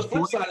there's the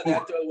flip side of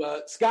that,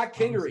 though. Scott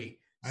Kingery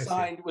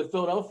signed with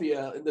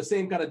Philadelphia, the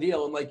same kind of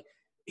deal, and like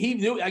he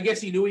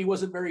knew he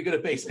wasn't very good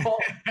at baseball.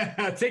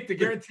 Take the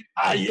guarantee.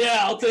 Yeah,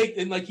 I'll take.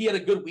 And like he had a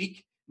good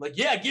week. I'm like,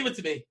 yeah, give it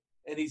to me.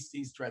 And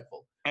he's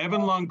dreadful.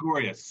 Evan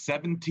Longoria,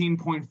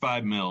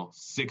 $17.5 million,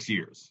 6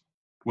 years.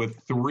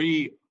 with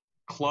 3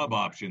 club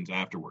options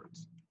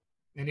afterwards.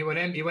 And he went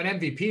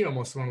MVP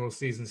almost one of those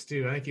seasons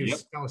too. I think he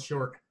fell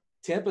short.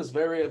 Tampa's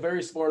a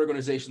very smart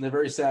organization. They're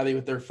very savvy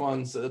with their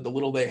funds, the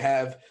little they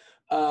have.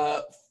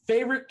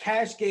 Favorite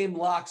cash game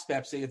locks,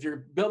 Pepsi? If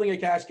you're building a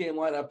cash game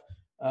lineup,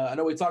 I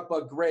know we talked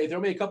about Gray. Throw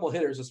me a couple of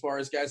hitters as far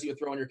as guys you would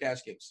throw in your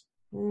cash games.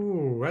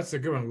 Ooh, that's a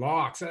good one.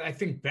 Locks. I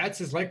think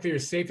Betts is likely your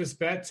safest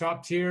bet,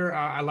 top tier.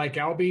 I like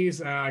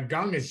Albies.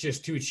 Gung is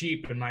just too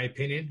cheap, in my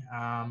opinion,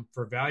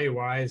 for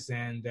value-wise.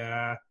 And,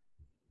 I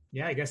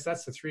guess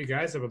that's the 3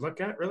 guys I would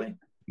look at, really.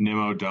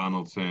 Nimmo,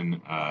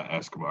 Donaldson,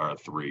 Escobar,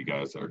 3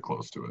 guys that are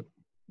close to it.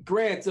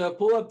 Grant,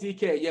 pull up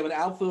DK. You have an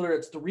outfielder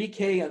that's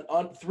 3K and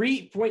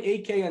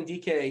 3.8K on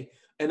DK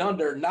and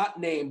under, not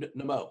named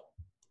Nimmo.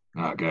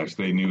 Oh, gosh,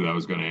 they knew I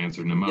was going to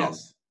answer Nimmo.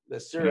 Yes,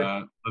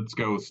 sir. Let's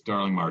go with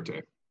Starling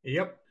Marte.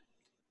 Yep.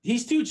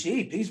 He's too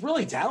cheap. He's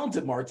really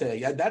talented, Marte.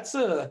 Yeah, that's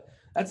a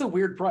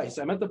weird price.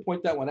 I meant to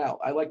point that one out.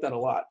 I like that a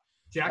lot.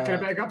 Jack in a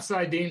bag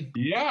upside, Dean.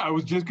 Yeah, I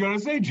was just going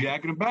to say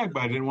Jack in a bag,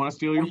 but I didn't want to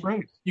steal your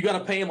phrase. You got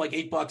to pay him like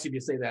 $8 if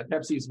you say that.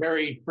 Pepsi's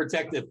very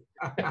protective.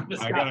 I got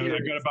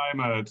to buy him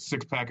a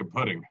 6-pack of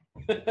pudding.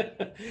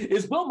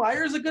 Is Will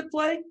Myers a good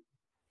play?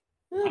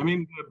 I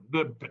mean,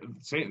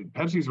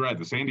 Pepsi's right.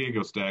 The San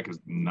Diego stack is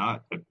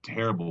not a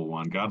terrible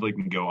one. Godley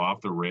can go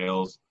off the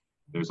rails.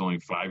 There's only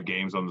 5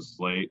 games on the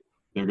slate.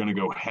 They're going to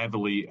go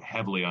heavily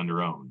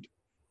under-owned.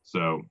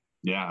 So,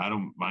 yeah, I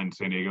don't mind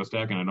San Diego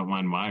stack, and I don't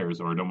mind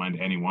Myers, or I don't mind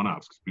any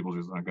one-offs because people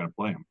just aren't going to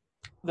play him.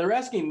 They're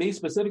asking me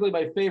specifically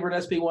my favorite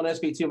SP1,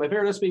 SP2. My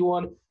favorite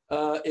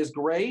SP1 is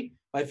Gray.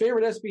 My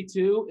favorite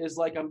SP2 is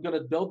like I'm going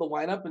to build the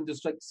lineup and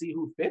just see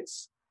who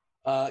fits.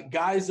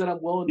 Guys that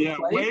I'm willing to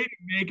play. Yeah, way to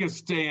make a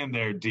stand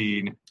there,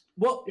 Dean.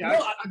 Well,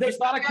 no, there's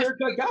not a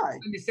clear-cut guy.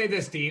 Let me say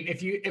this, Dean.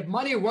 If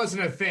money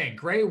wasn't a thing,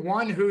 Gray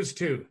 1, who's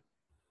 2?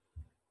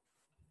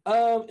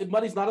 If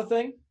money's not a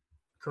thing?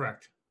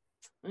 Correct.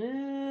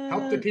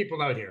 Help the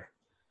people out here.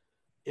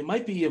 It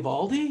might be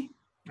Eovaldi.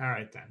 All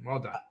right, then. Well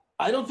done.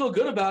 I don't feel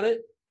good about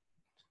it.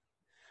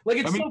 So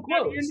close.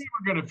 You're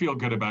never going to feel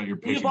good about your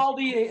pitching.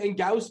 Eovaldi and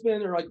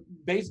Gausman are like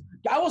base.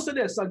 I will say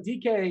this: on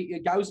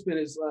DK,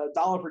 Gausman is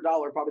dollar for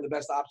dollar probably the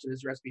best option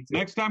as your SP2.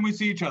 Next time we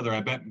see each other,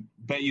 I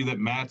bet you that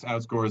Matt's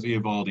outscores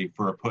Eovaldi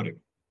for a pudding.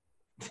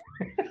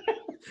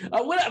 It's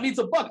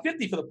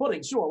 $1.50 for the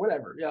pudding. Sure,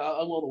 whatever. Yeah,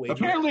 I'm willing to wait.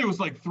 Apparently, it was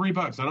like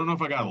 $3. I don't know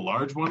if I got a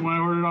large one when I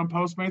ordered on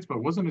Postmates, but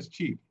it wasn't as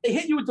cheap. They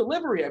hit you with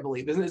delivery, I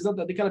believe. Isn't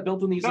that they kind of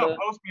built in these? No,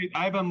 Postmates.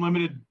 I have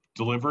unlimited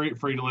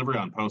free delivery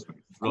on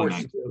Postmates. It's really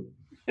nice.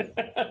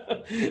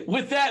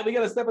 With that, we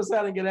got to step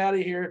aside and get out of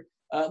here.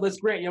 Let's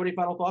Grant. You have any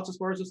final thoughts as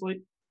far as this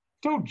slate?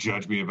 Don't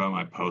judge me about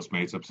my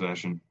Postmates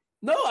obsession.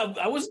 No,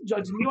 I wasn't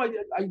judging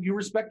you. You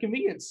respect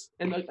convenience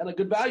and a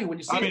good value when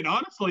you see it. I mean,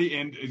 honestly,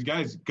 and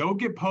guys, go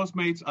get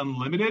Postmates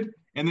Unlimited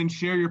and then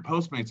share your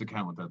Postmates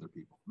account with other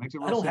people. Makes it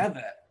real simple. Have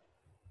that.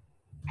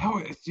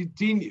 How,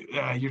 Dean,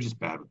 you're just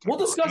bad with We'll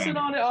discuss it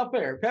on off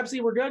air.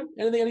 Pepsi, we're good?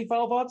 Any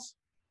final thoughts?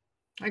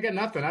 I got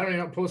nothing. I don't even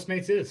know what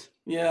Postmates is.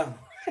 Yeah.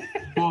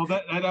 Well,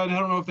 I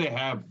don't know if they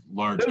have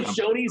large. No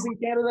Shoney's in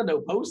Canada,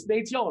 no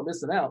Postmates. Y'all are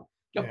missing out.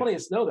 Got plenty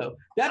of snow, though.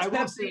 That's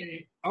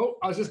Pepsi.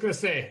 I was just going to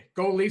say,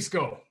 go Leafs,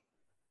 go.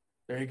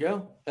 There you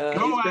go.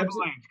 Go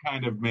Avalanche,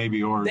 kind of,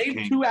 maybe. Or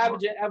name 2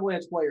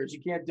 Avalanche players.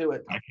 You can't do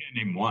it. I can't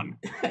name one.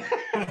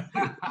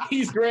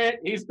 He's Grant.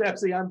 He's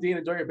Pepsi. I'm Dean.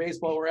 Enjoy your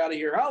baseball. We're out of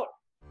here. Out.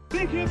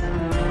 Thank you.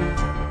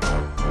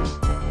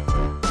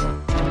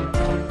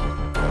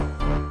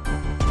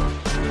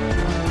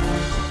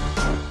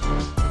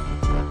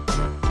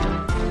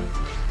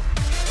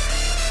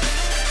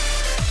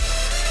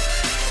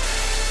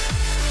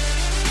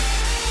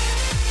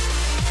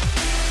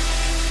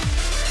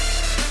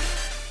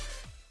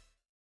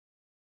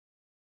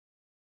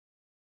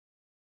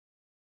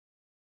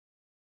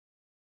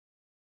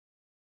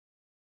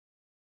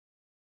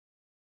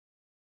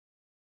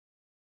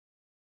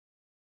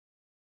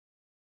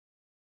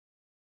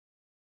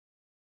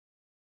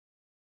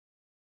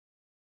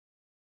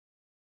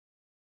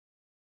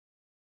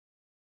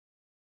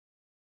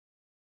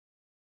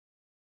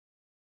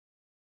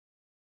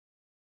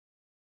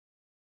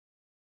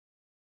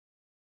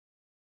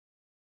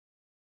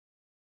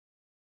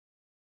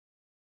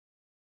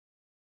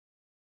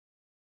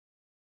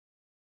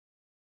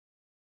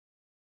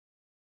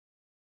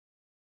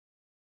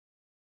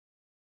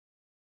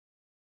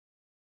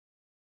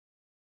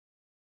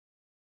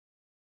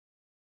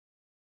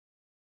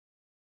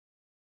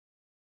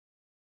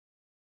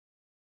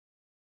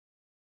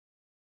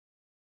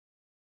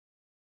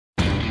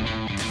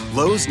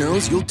 Lowe's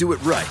knows you'll do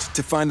it right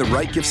to find the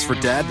right gifts for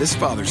Dad this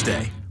Father's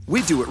Day.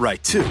 We do it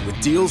right, too, with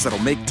deals that'll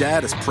make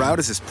Dad as proud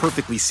as his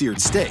perfectly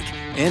seared steak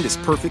and his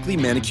perfectly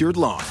manicured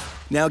lawn.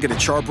 Now get a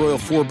Charbroil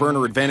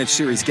 4-burner Advantage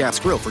Series gas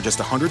grill for just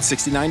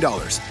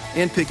 $169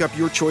 and pick up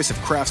your choice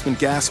of Craftsman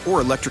gas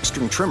or electric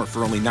string trimmer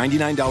for only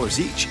 $99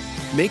 each.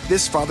 Make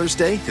this Father's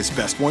Day his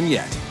best one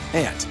yet.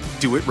 And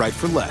do it right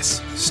for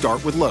less.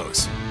 Start with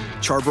Lowe's.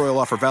 Charbroil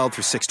offer valid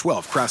through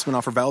 6/12. Craftsman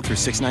offer valid through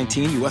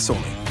 6/19, U.S.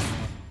 only.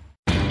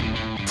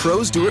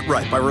 Pros do it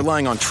right by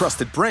relying on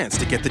trusted brands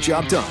to get the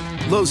job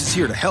done. Lowe's is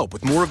here to help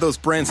with more of those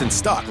brands in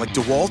stock like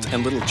DeWalt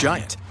and Little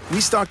Giant.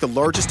 We stock the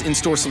largest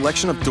in-store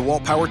selection of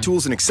DeWalt power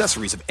tools and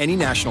accessories of any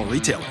national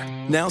retailer.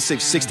 Now save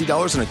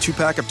 $60 on a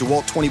 2-pack of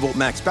DeWalt 20-volt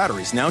max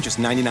batteries, now just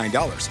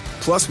 $99.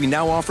 Plus, we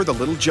now offer the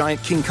Little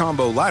Giant King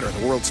Combo Ladder,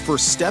 the world's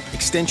first step,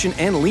 extension,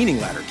 and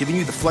leaning ladder, giving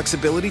you the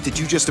flexibility to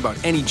do just about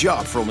any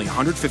job for only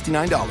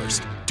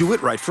 $159. Do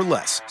it right for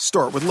less.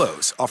 Start with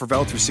Lowe's. Offer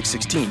valid through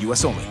 6/16,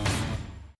 U.S. only.